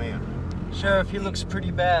bring him in. Sheriff, he looks pretty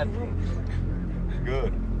bad.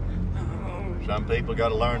 Good. Some people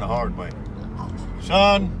gotta learn the hard way.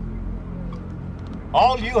 Son,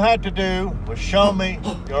 all you had to do was show me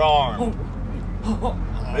your arm.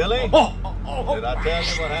 Billy, did I tell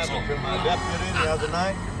you what happened to my deputy the other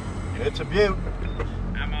night? It's a beaut.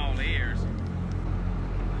 I'm all ears.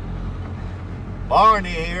 Barney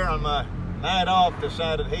here on my night off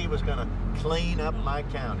decided he was gonna clean up my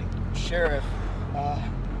county. Sheriff,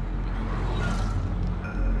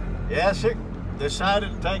 Yes, sir.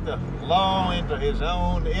 Decided to take the law into his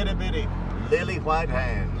own itty-bitty lily-white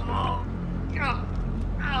hands.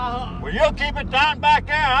 Will you keep it down back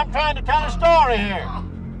there? I'm trying to tell a story here.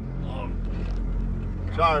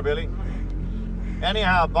 Sorry, Billy.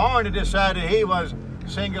 Anyhow, Barney decided he was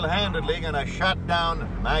single-handedly gonna shut down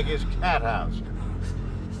Maggie's cat house.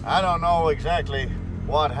 I don't know exactly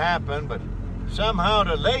what happened, but somehow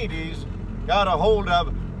the ladies got a hold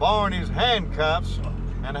of Barney's handcuffs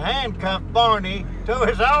and handcuffed Barney to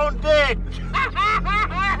his own dick.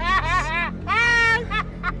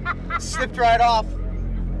 slipped right off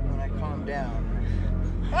when I calmed down.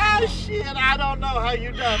 Oh, shit, I don't know how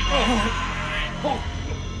you done that.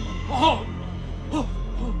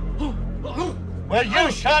 Will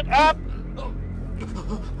you shut up?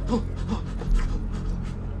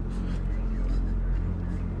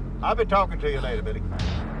 I'll be talking to you later, Billy.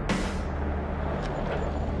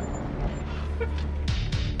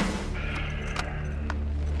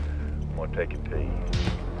 Want to take a pee?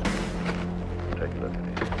 Take a look at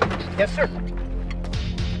it. Yes, sir.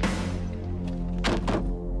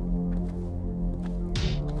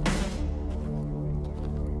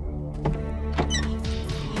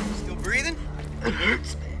 Still breathing? It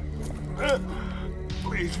hurts me.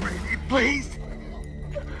 Please, Brady, please.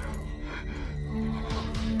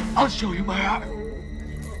 I'll show you my heart.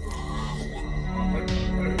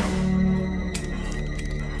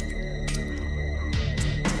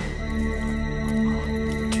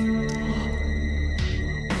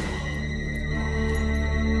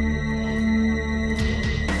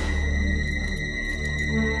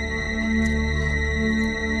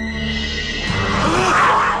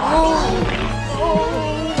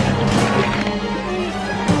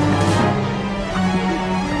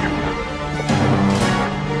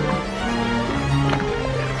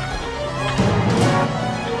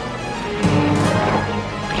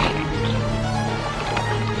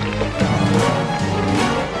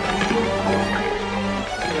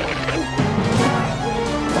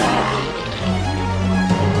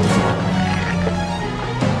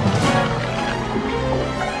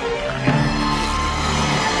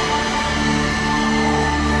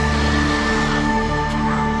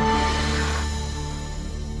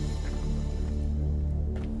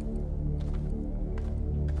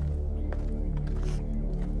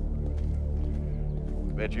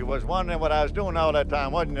 Bet you was wondering what I was doing all that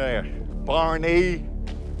time, wasn't you there, Barney?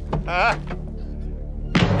 Huh?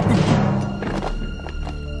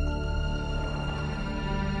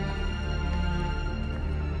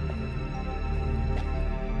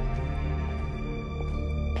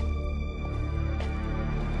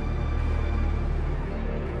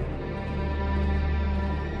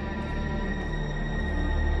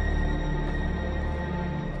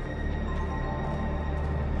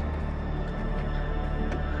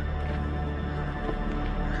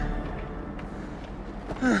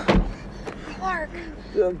 Clark.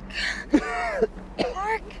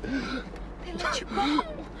 Clark. They let you go.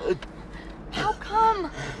 How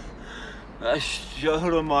come? I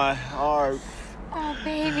showed him my heart. Oh,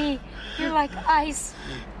 baby. You're like ice.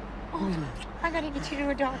 Oh, I gotta get you to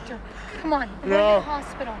a doctor. Come on. We're No. in the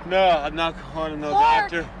hospital. No, I'm not going to no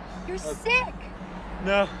Clark, doctor. you're sick.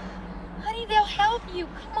 No. Honey, they'll help you.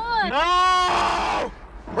 Come on. No!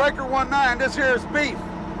 Breaker 19, this here is Beef.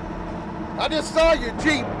 I just saw your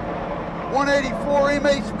Jeep, 184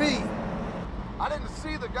 MHB. I didn't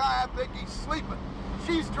see the guy. I think he's sleeping.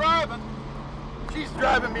 She's driving. She's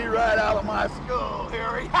driving me right out of my skull,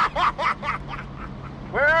 Harry.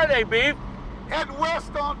 Where are they, Beef? Heading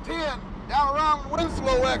west on 10, down around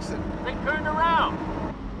Winslow exit. They turned around.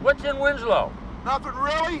 What's in Winslow? Nothing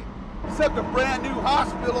really, except a brand new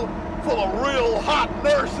hospital full of real hot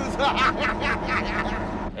nurses.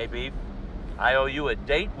 Hey, Beef, I owe you a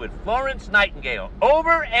date with Florence Nightingale.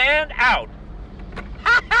 Over and out.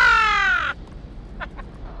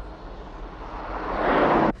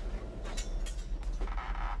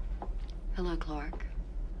 Hello, Clark.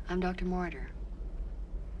 I'm Dr. Mortar.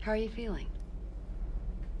 How are you feeling?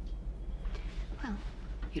 Well,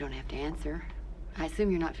 you don't have to answer. I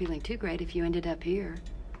assume you're not feeling too great if you ended up here.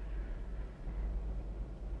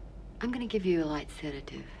 I'm gonna give you a light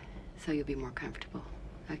sedative so you'll be more comfortable,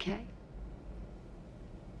 okay?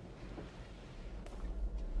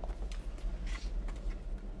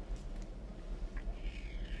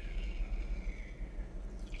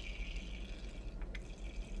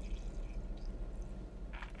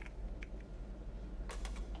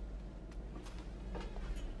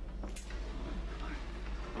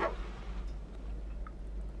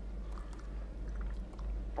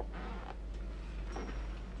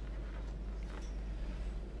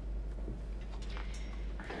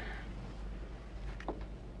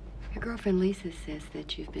 Your girlfriend Lisa says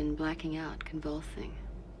that you've been blacking out, convulsing.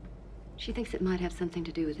 She thinks it might have something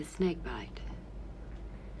to do with a snake bite.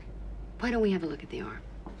 Why don't we have a look at the arm?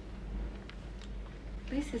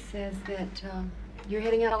 Lisa says that you're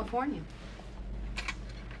heading out to California.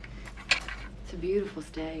 It's a beautiful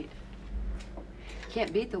state.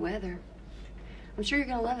 Can't beat the weather. I'm sure you're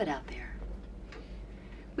gonna love it out there.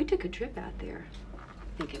 We took a trip out there.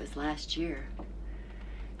 I think it was last year.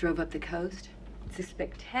 Drove up the coast. It's a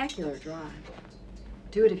spectacular drive.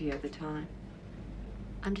 Do it if you have the time.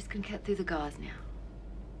 I'm just gonna cut through the gauze now.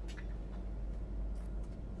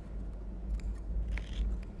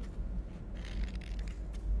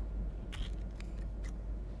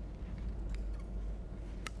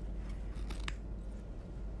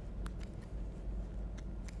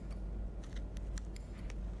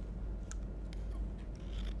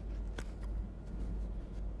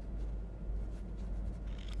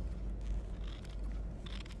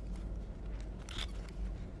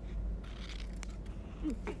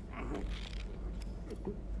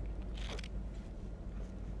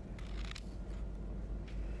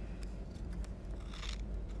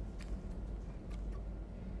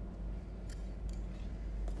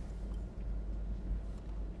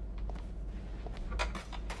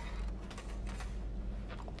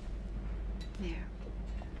 There.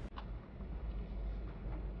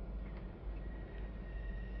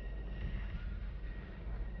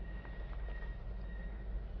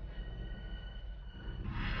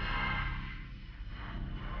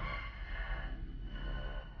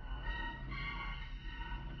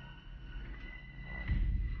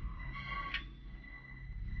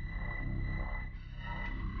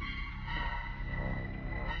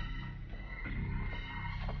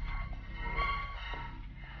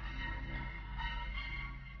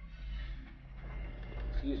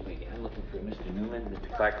 Excuse me, I'm looking for Mr. Newman,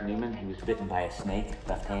 Mr. Clark Newman. He was bitten by a snake,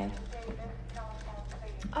 left hand.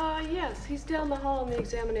 Yes, he's down the hall in the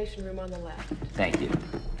examination room on the left. Thank you.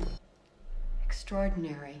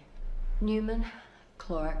 Extraordinary. Newman,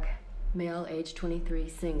 Clark, male, age 23,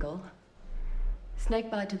 single.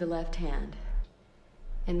 Snake bite to the left hand.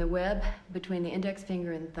 In the web between the index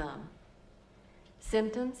finger and thumb.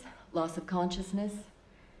 Symptoms, loss of consciousness,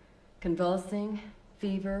 convulsing,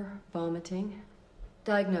 fever, vomiting.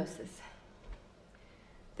 Diagnosis.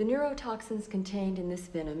 The neurotoxins contained in this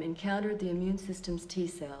venom encountered the immune system's T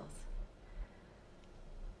cells,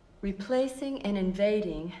 replacing and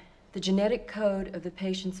invading the genetic code of the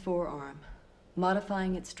patient's forearm,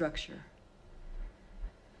 modifying its structure.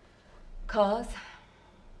 Cause,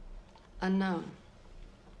 unknown.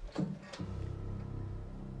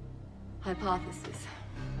 Hypothesis.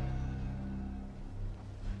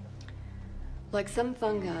 Like some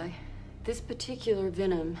fungi, this particular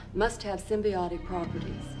venom must have symbiotic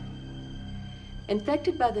properties.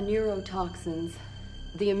 Infected by the neurotoxins,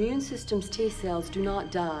 the immune system's T cells do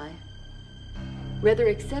not die, rather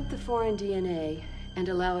accept the foreign DNA and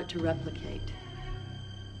allow it to replicate.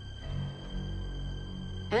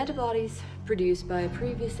 Antibodies produced by a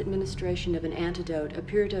previous administration of an antidote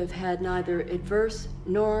appear to have had neither adverse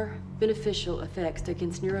nor beneficial effects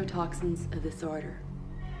against neurotoxins of this order.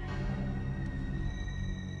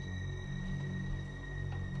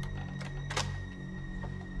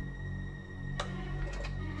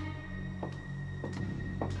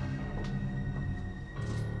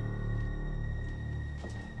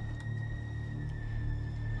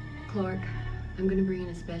 Clark, I'm going to bring in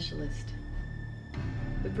a specialist.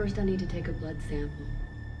 But first I need to take a blood sample.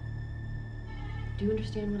 Do you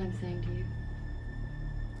understand what I'm saying to you?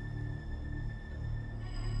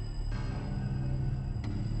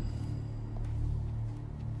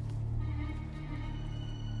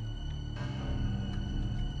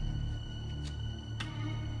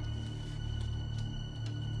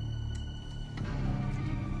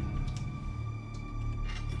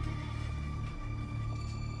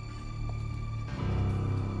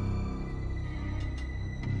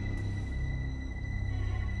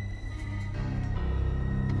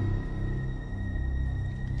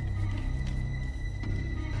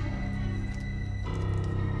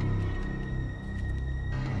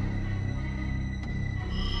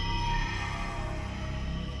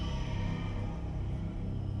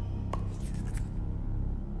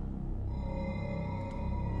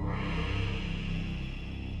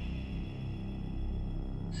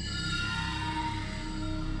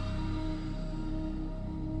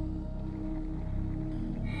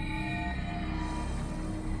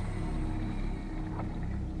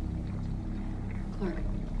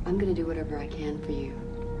 I'm gonna do whatever I can for you.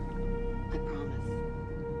 I promise.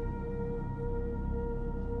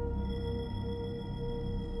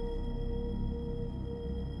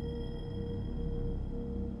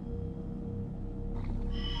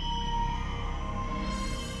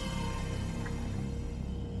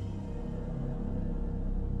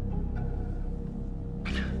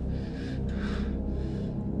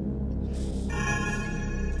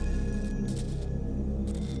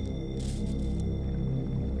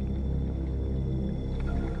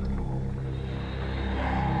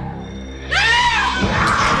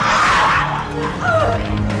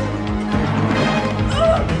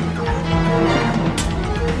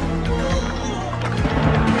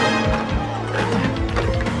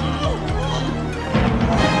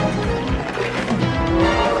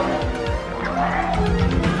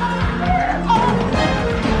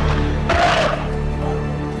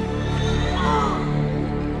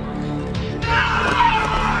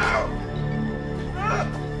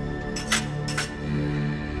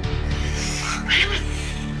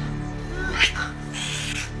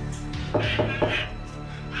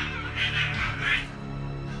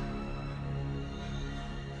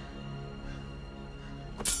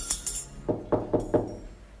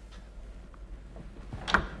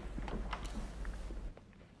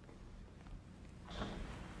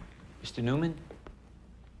 Mr. Newman?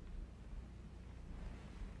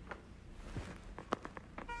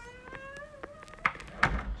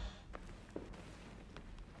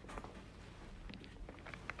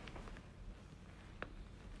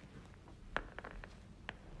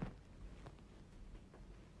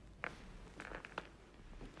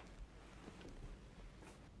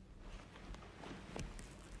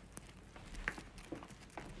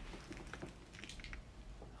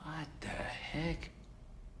 What the heck?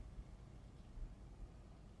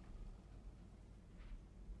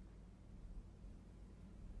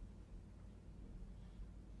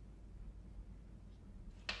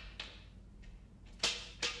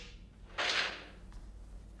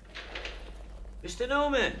 Mr.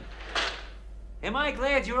 Newman, am I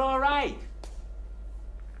glad you're all right?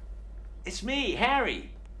 It's me, Harry,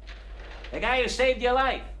 the guy who saved your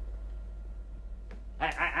life.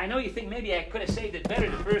 I know you think maybe I could have saved it better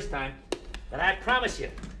the first time, but I promise you,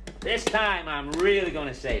 this time I'm really going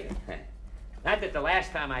to save it. Not that the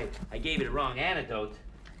last time I gave you the wrong antidote,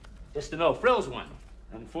 just the no frills one.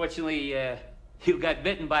 Unfortunately, you got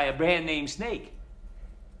bitten by a brand name snake.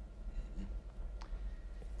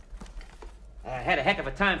 I had a heck of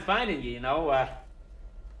a time finding you, you know.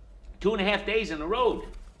 2.5 days on the road.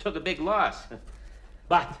 Took a big loss.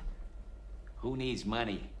 But who needs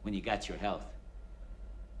money when you got your health?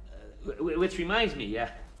 Which reminds me, I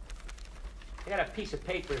got a piece of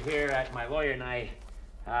paper here that my lawyer and I,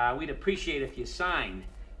 we'd appreciate if you signed.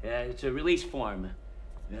 It's a release form,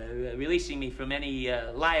 releasing me from any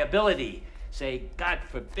liability. Say, God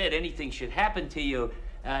forbid anything should happen to you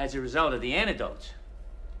as a result of the antidotes.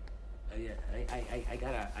 Yeah,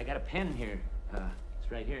 I got a pen here.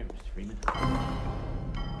 It's right here, Mr. Freeman.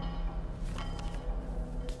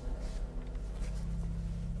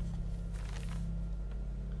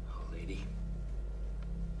 Oh, lady,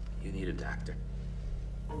 you need a doctor.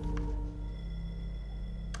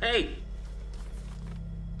 Hey,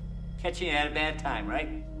 catching you at a bad time, right?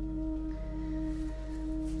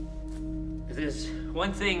 If there's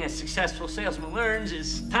one thing a successful salesman learns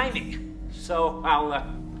is timing. So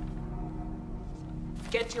I'll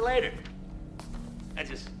catch you later. I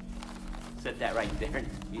just said that right there, and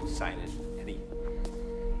you sign it, Eddie.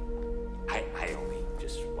 I only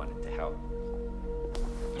just wanted to help.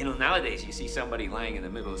 You know, nowadays you see somebody lying in the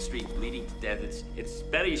middle of the street bleeding to death, it's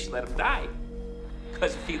better you should let him die.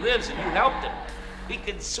 Because if he lives and you helped him, he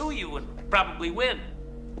can sue you and probably win.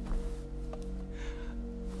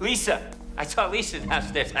 Lisa, I saw Lisa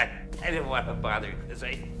downstairs. I didn't want to bother her because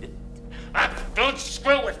don't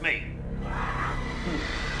screw with me.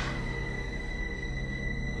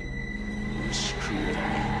 Screw with me.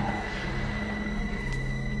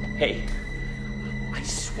 Hey, I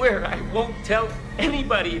swear I won't tell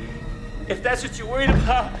anybody. If that's what you're worried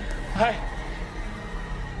about,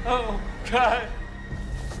 oh, God.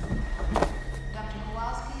 Dr.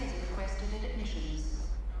 Kowalski is requested at admissions.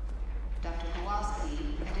 Dr. Kowalski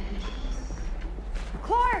at admissions.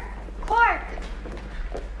 Clark! Clark!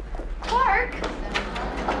 Clark!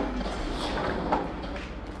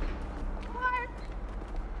 Clark!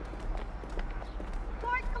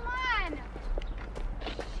 Clark, come on!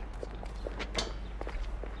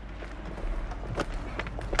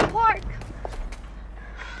 Clark!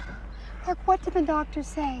 Clark, what did the doctor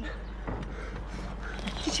say?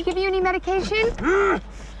 Did she give you any medication?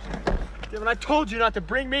 Haven't I told you not to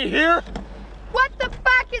bring me here? What the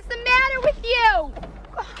fuck is the matter with you?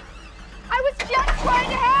 I was just trying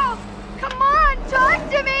to help. Come on, talk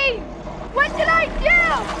to me. What did I do?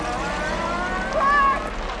 Clark!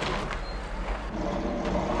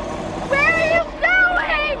 Where are you going?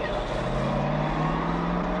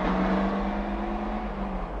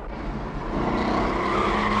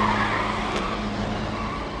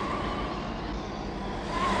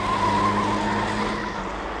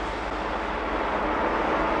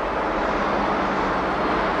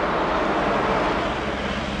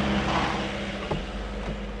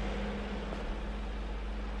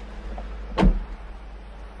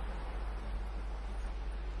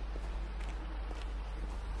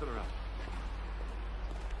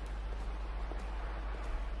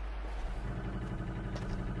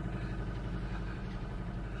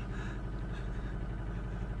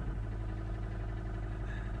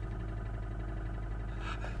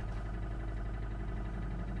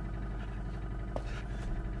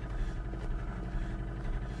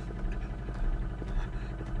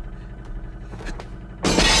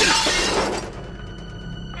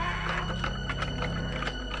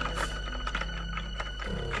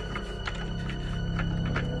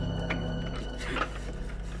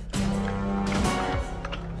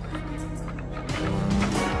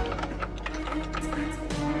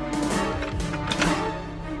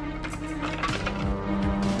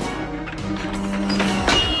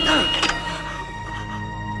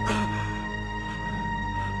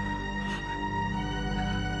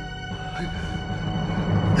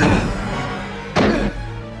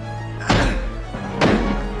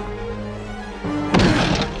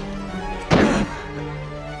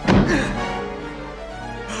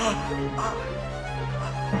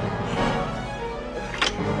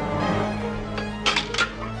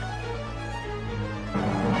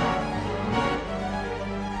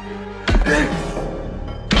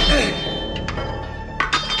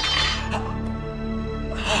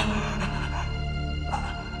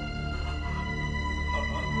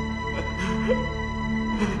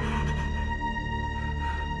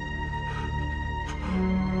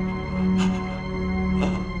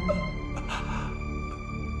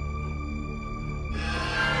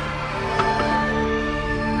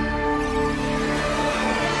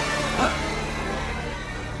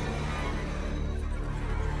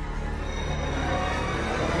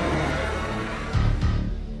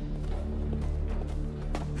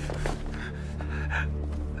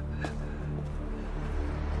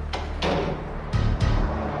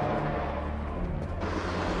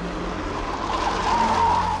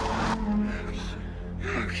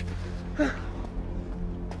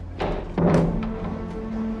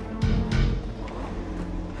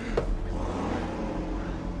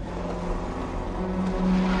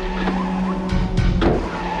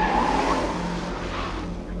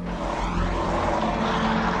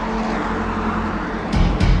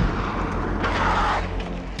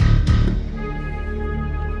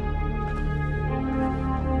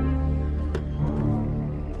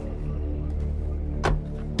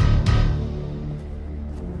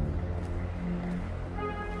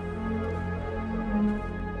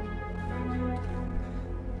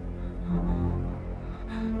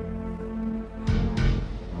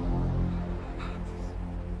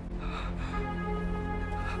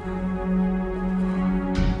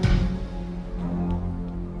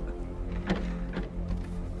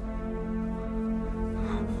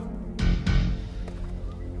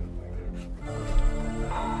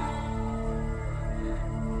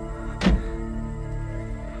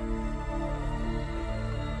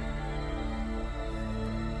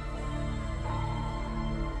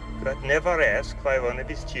 God never ask why one of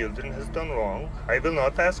his children has done wrong. I will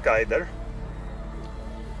not ask either.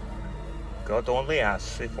 God only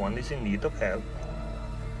asks if one is in need of help.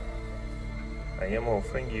 I am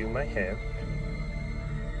offering you my help.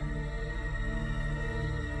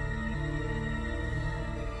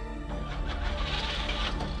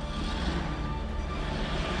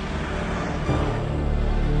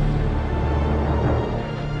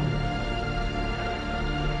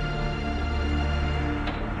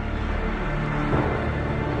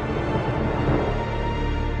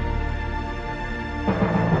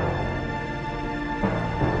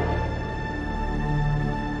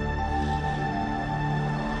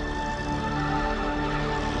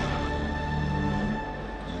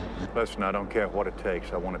 Listen, I don't care what it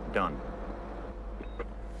takes. I want it done.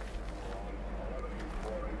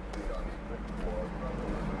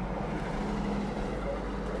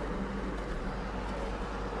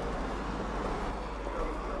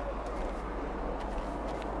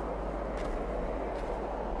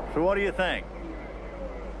 So what do you think?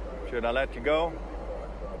 Should I let you go?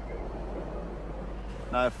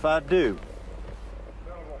 Now, if I do,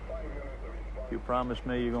 you promise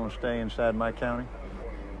me you're gonna stay inside my county?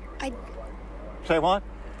 Say what?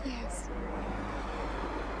 Yes.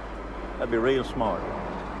 That'd be real smart.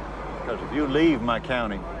 Because if you leave my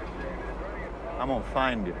county, I'm gonna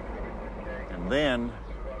find you. And then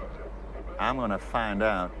I'm gonna find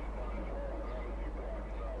out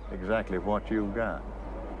exactly what you've got.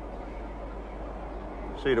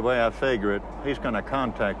 See, the way I figure it, he's gonna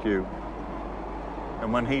contact you.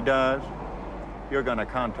 And when he does, you're gonna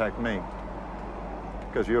contact me.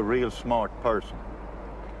 Because you're a real smart person,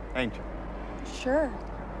 ain't you? Sure.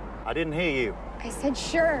 I didn't hear you. I said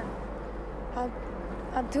sure.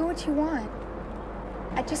 I'll do what you want.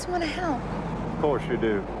 I just want to help. Of course you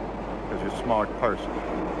do, because you're a smart person.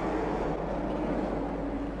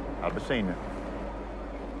 I'll be seeing you.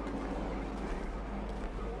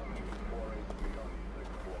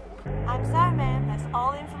 I'm sorry, ma'am. That's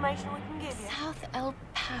all the information we can give you. South El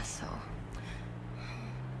Paso.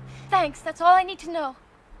 Thanks, that's all I need to know.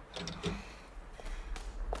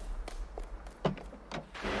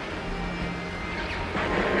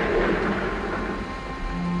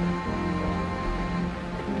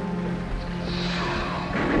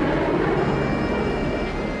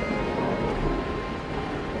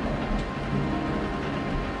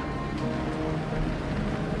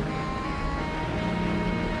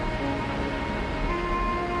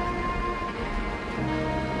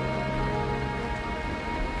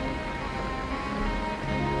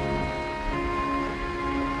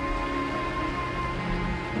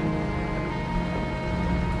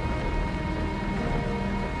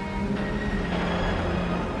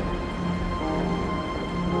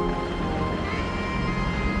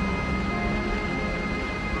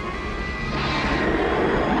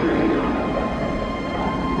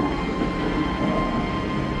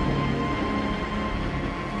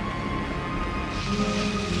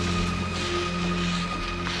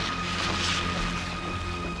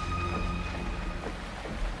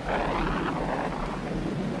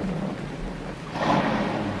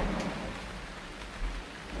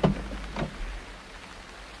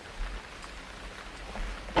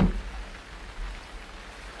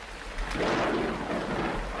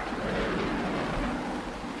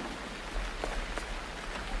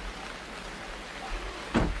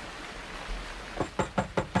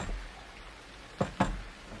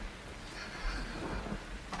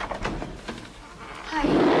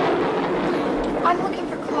 I'm looking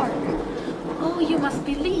for Clark. Oh, you must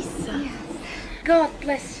be Lisa. Yes. God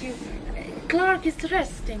bless you. Clark is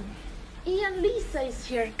resting. And Lisa is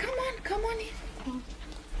here. Come on in.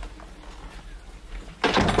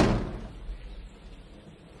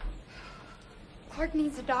 Clark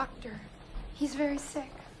needs a doctor. He's very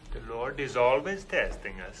sick. The Lord is always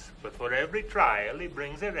testing us, but for every trial he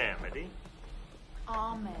brings a remedy.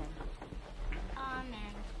 Amen.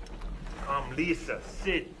 Amen. Come, Lisa,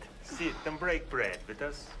 sit and break bread with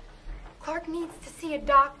us. Clark needs to see a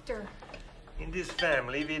doctor. In this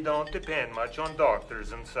family, we don't depend much on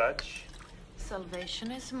doctors and such.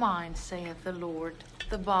 Salvation is mine, saith the Lord,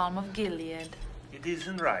 the balm of Gilead. It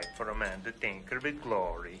isn't right for a man to tinker with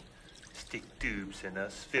glory, stick tubes in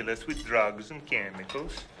us, fill us with drugs and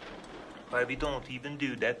chemicals. Why, we don't even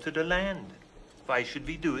do that to the land. Why should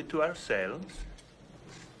we do it to ourselves?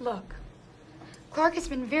 Look, Clark has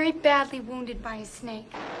been very badly wounded by a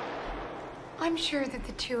snake. I'm sure that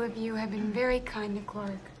the two of you have been very kind to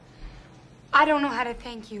Clark. I don't know how to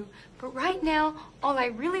thank you, but right now, all I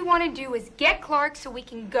really want to do is get Clark so we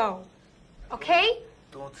can go. Okay?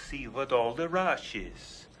 Don't see what all the rush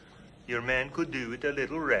is. Your man could do with a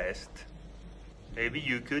little rest. Maybe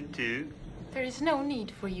you could too. There is no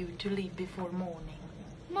need for you to leave before morning.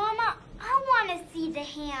 Mama, I want to see the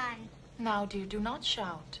hand. Now, dear, do not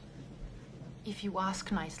shout. If you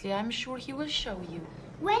ask nicely, I'm sure he will show you.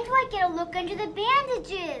 When do I get a look under the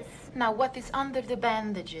bandages? Now, what is under the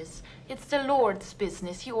bandages? It's the Lord's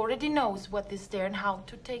business. He already knows what is there and how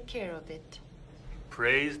to take care of it.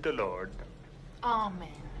 Praise the Lord. Amen.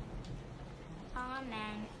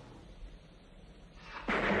 Amen.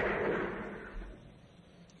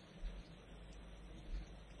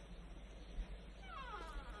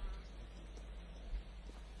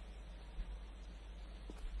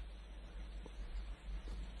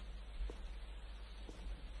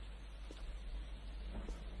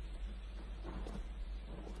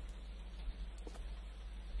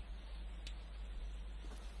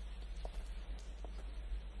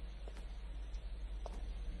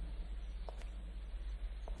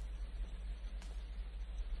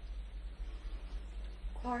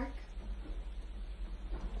 Clark?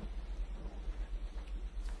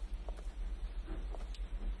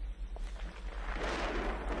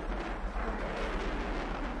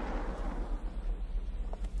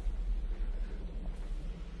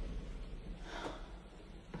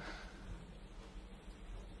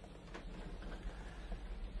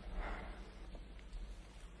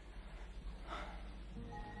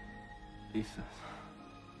 Lisa.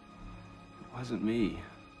 It wasn't me.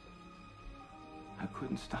 I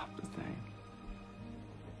couldn't stop the thing.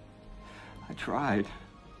 I tried.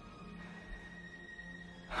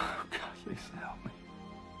 Oh, God, Lisa, help me.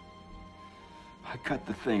 I cut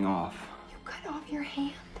the thing off. You cut off your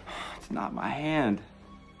hand? It's not my hand.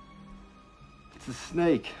 It's a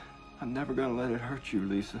snake. I'm never gonna let it hurt you,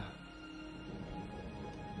 Lisa.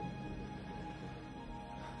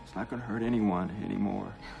 It's not gonna hurt anyone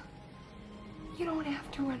anymore. You don't have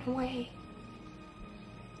to run away.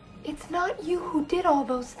 It's not you who did all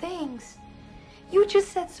those things. You just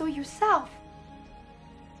said so yourself.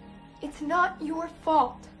 It's not your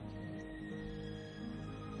fault.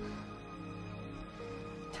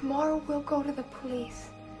 Tomorrow we'll go to the police.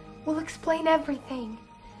 We'll explain everything.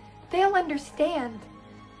 They'll understand.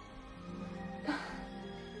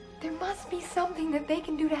 There must be something that they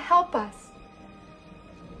can do to help us.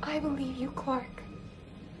 I believe you, Clark.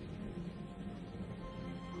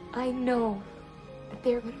 I know that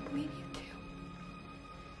they're going to believe you too.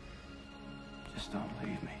 Just don't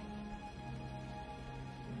leave me.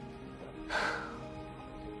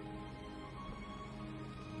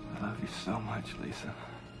 I love you so much, Lisa.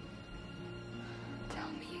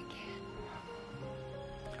 Tell me again.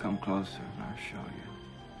 Come closer and I'll show you.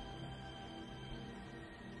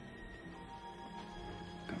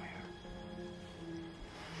 Come here.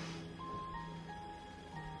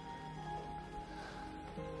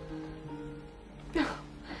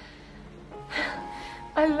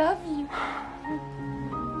 I love you.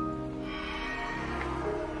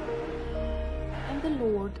 And the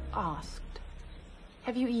Lord asked,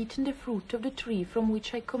 "Have you eaten the fruit of the tree from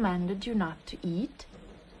which I commanded you not to eat?"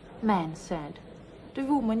 Man said, "The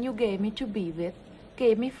woman you gave me to be with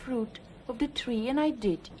gave me fruit of the tree, and I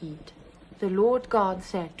did eat." The Lord God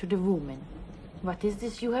said to the woman, "What is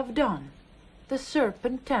this you have done?" "The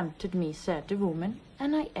serpent tempted me," said the woman,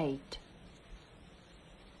 "and I ate."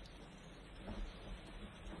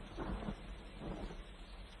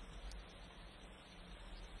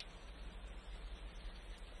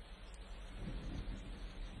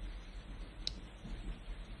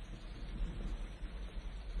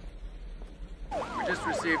 We just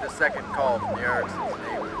received a second call from the Ericksons'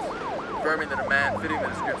 neighbors, confirming that a man fitting the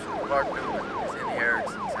description of Clark Newman is in the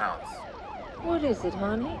Ericksons' house. What is it,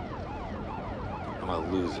 honey? I'm a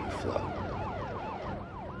loser, Flo.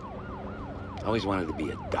 I always wanted to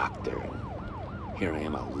be a doctor, and here I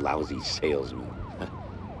am, a lousy salesman.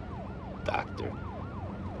 Doctor.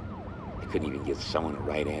 I couldn't even give someone a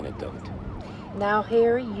right antidote. Now,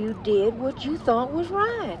 Harry, you did what you thought was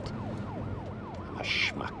right. I'm a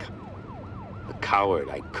schmuck. A coward.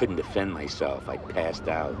 I couldn't defend myself. I passed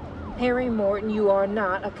out. Harry Morton, you are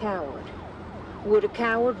not a coward. Would a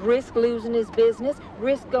coward risk losing his business,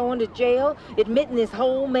 risk going to jail, admitting this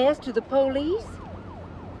whole mess to the police?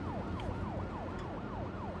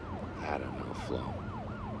 I don't know, Flo.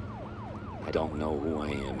 I don't know who I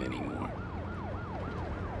am anymore.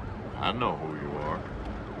 I know who you are.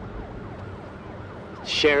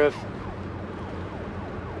 Sheriff.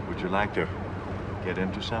 Would you like to get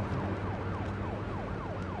into something?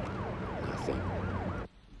 Nothing.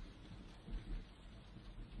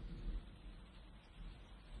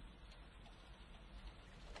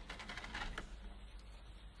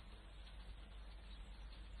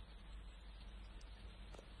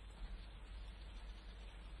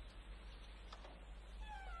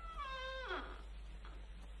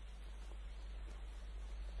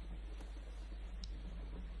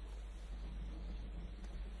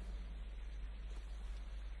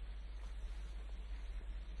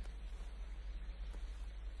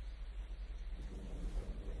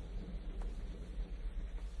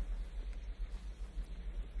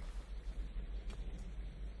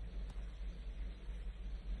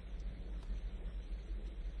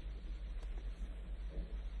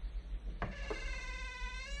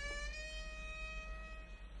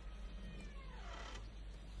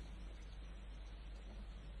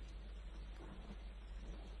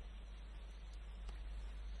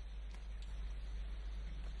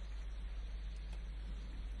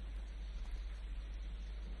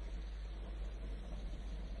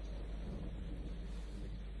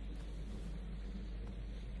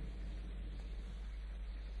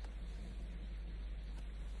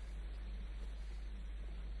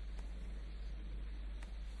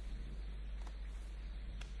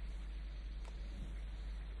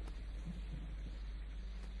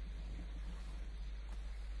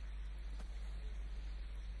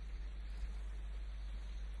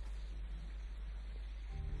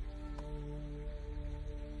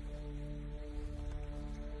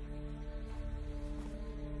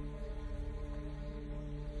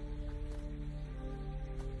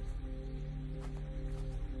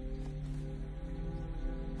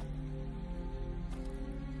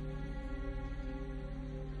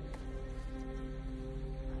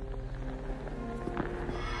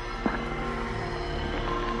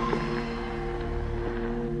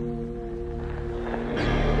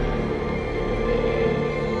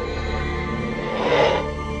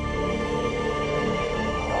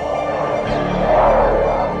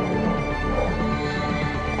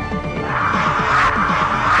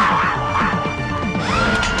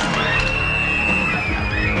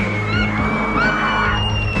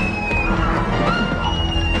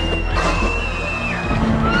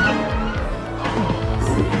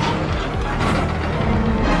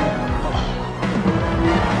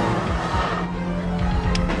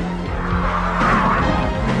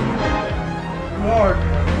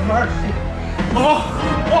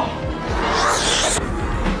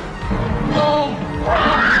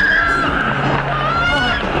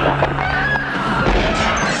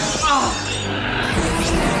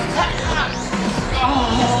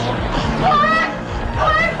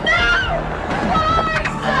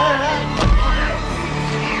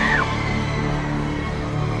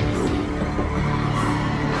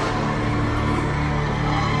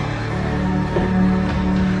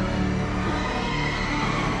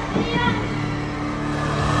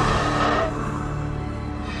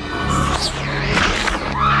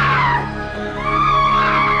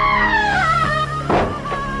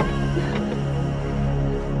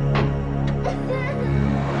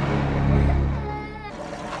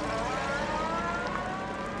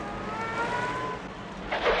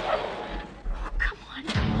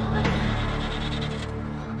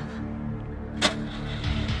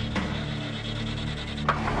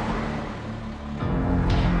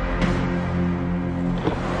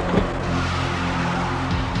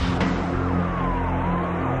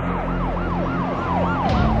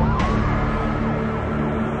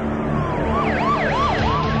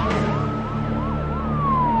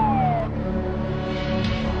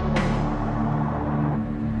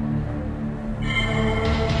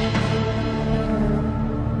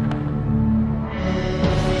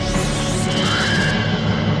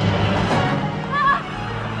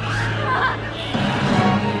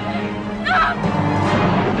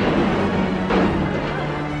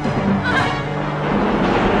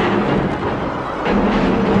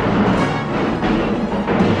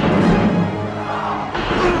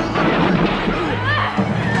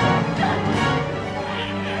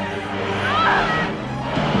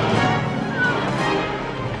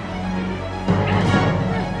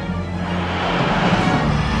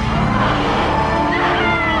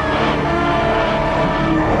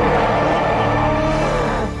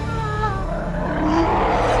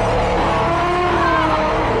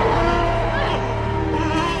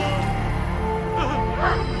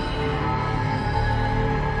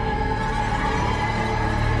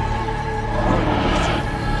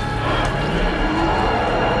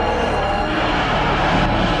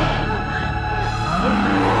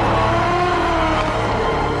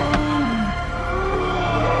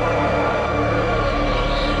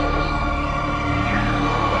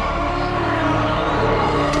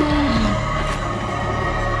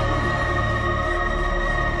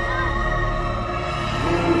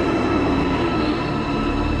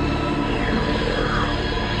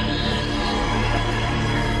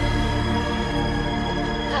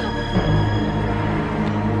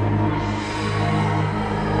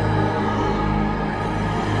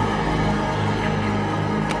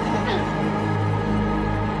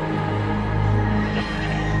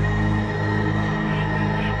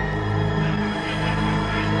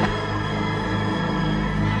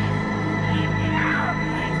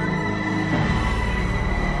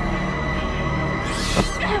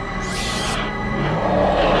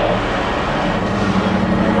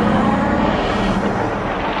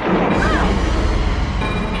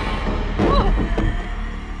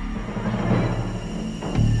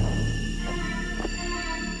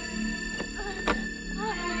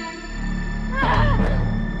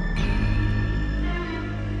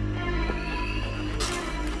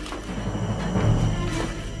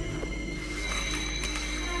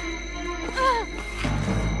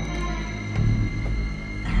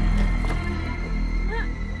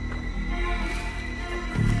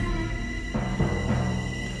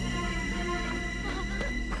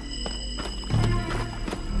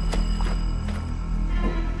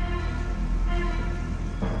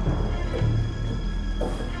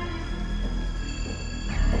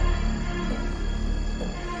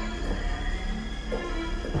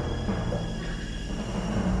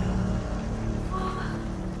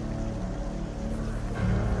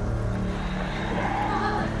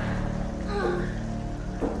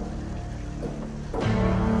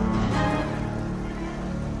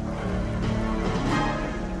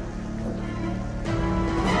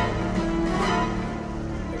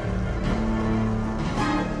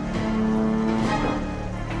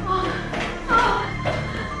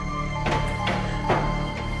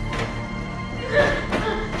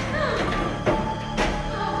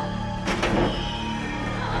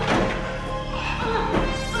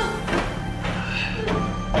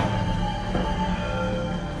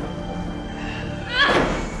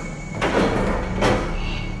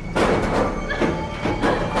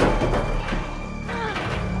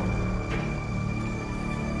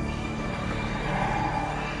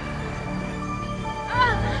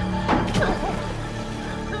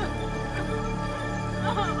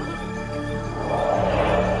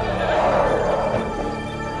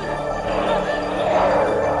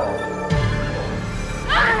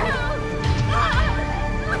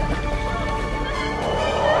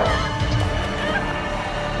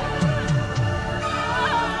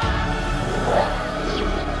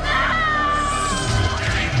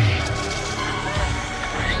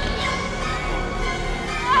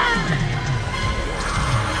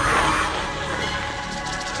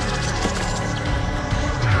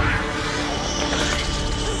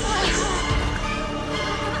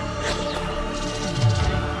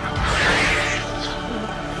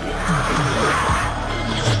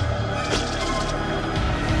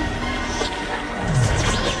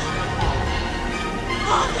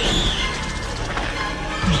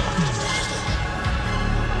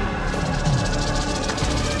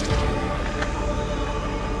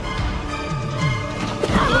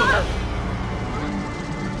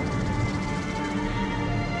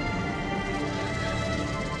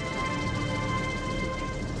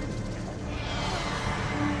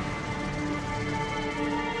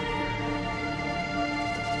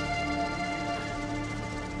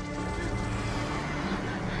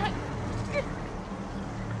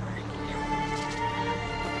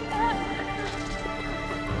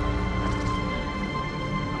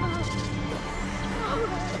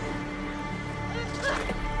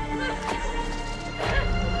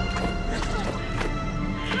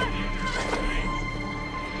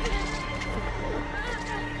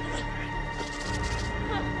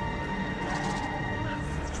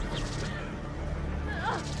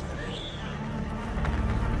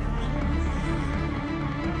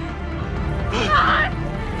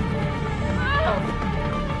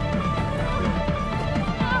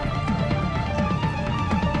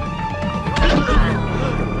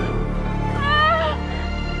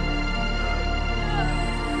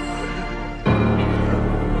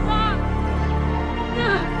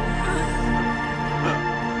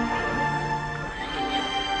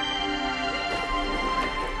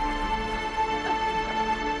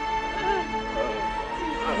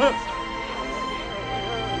 Silver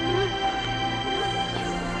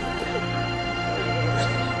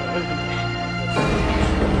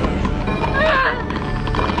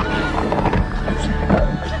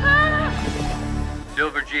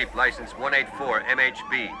Jeep, license 184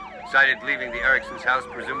 MHB. Sighted leaving the Erickson's house,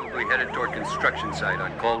 presumably headed toward construction site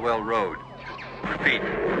on Caldwell Road. Repeat,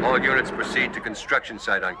 all units proceed to construction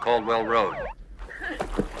site on Caldwell Road.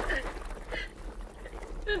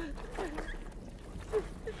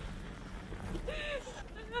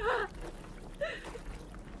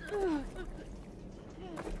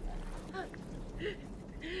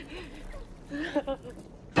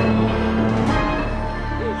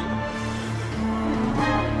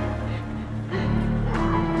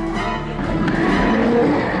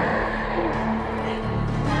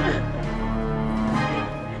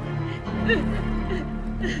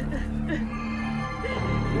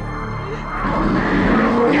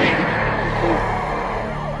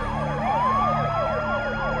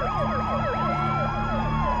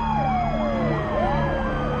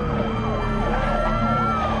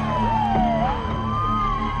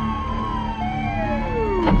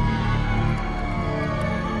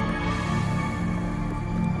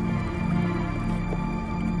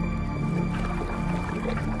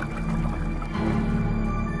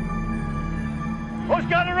 Who's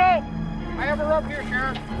got a rope? I have a rope here,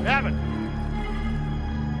 Sheriff. Have it.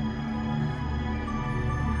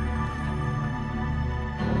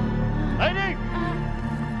 Lady!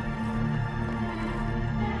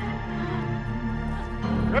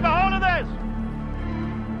 Grab a hold of this!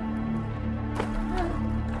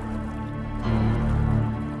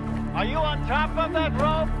 Are you on top of that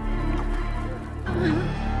rope?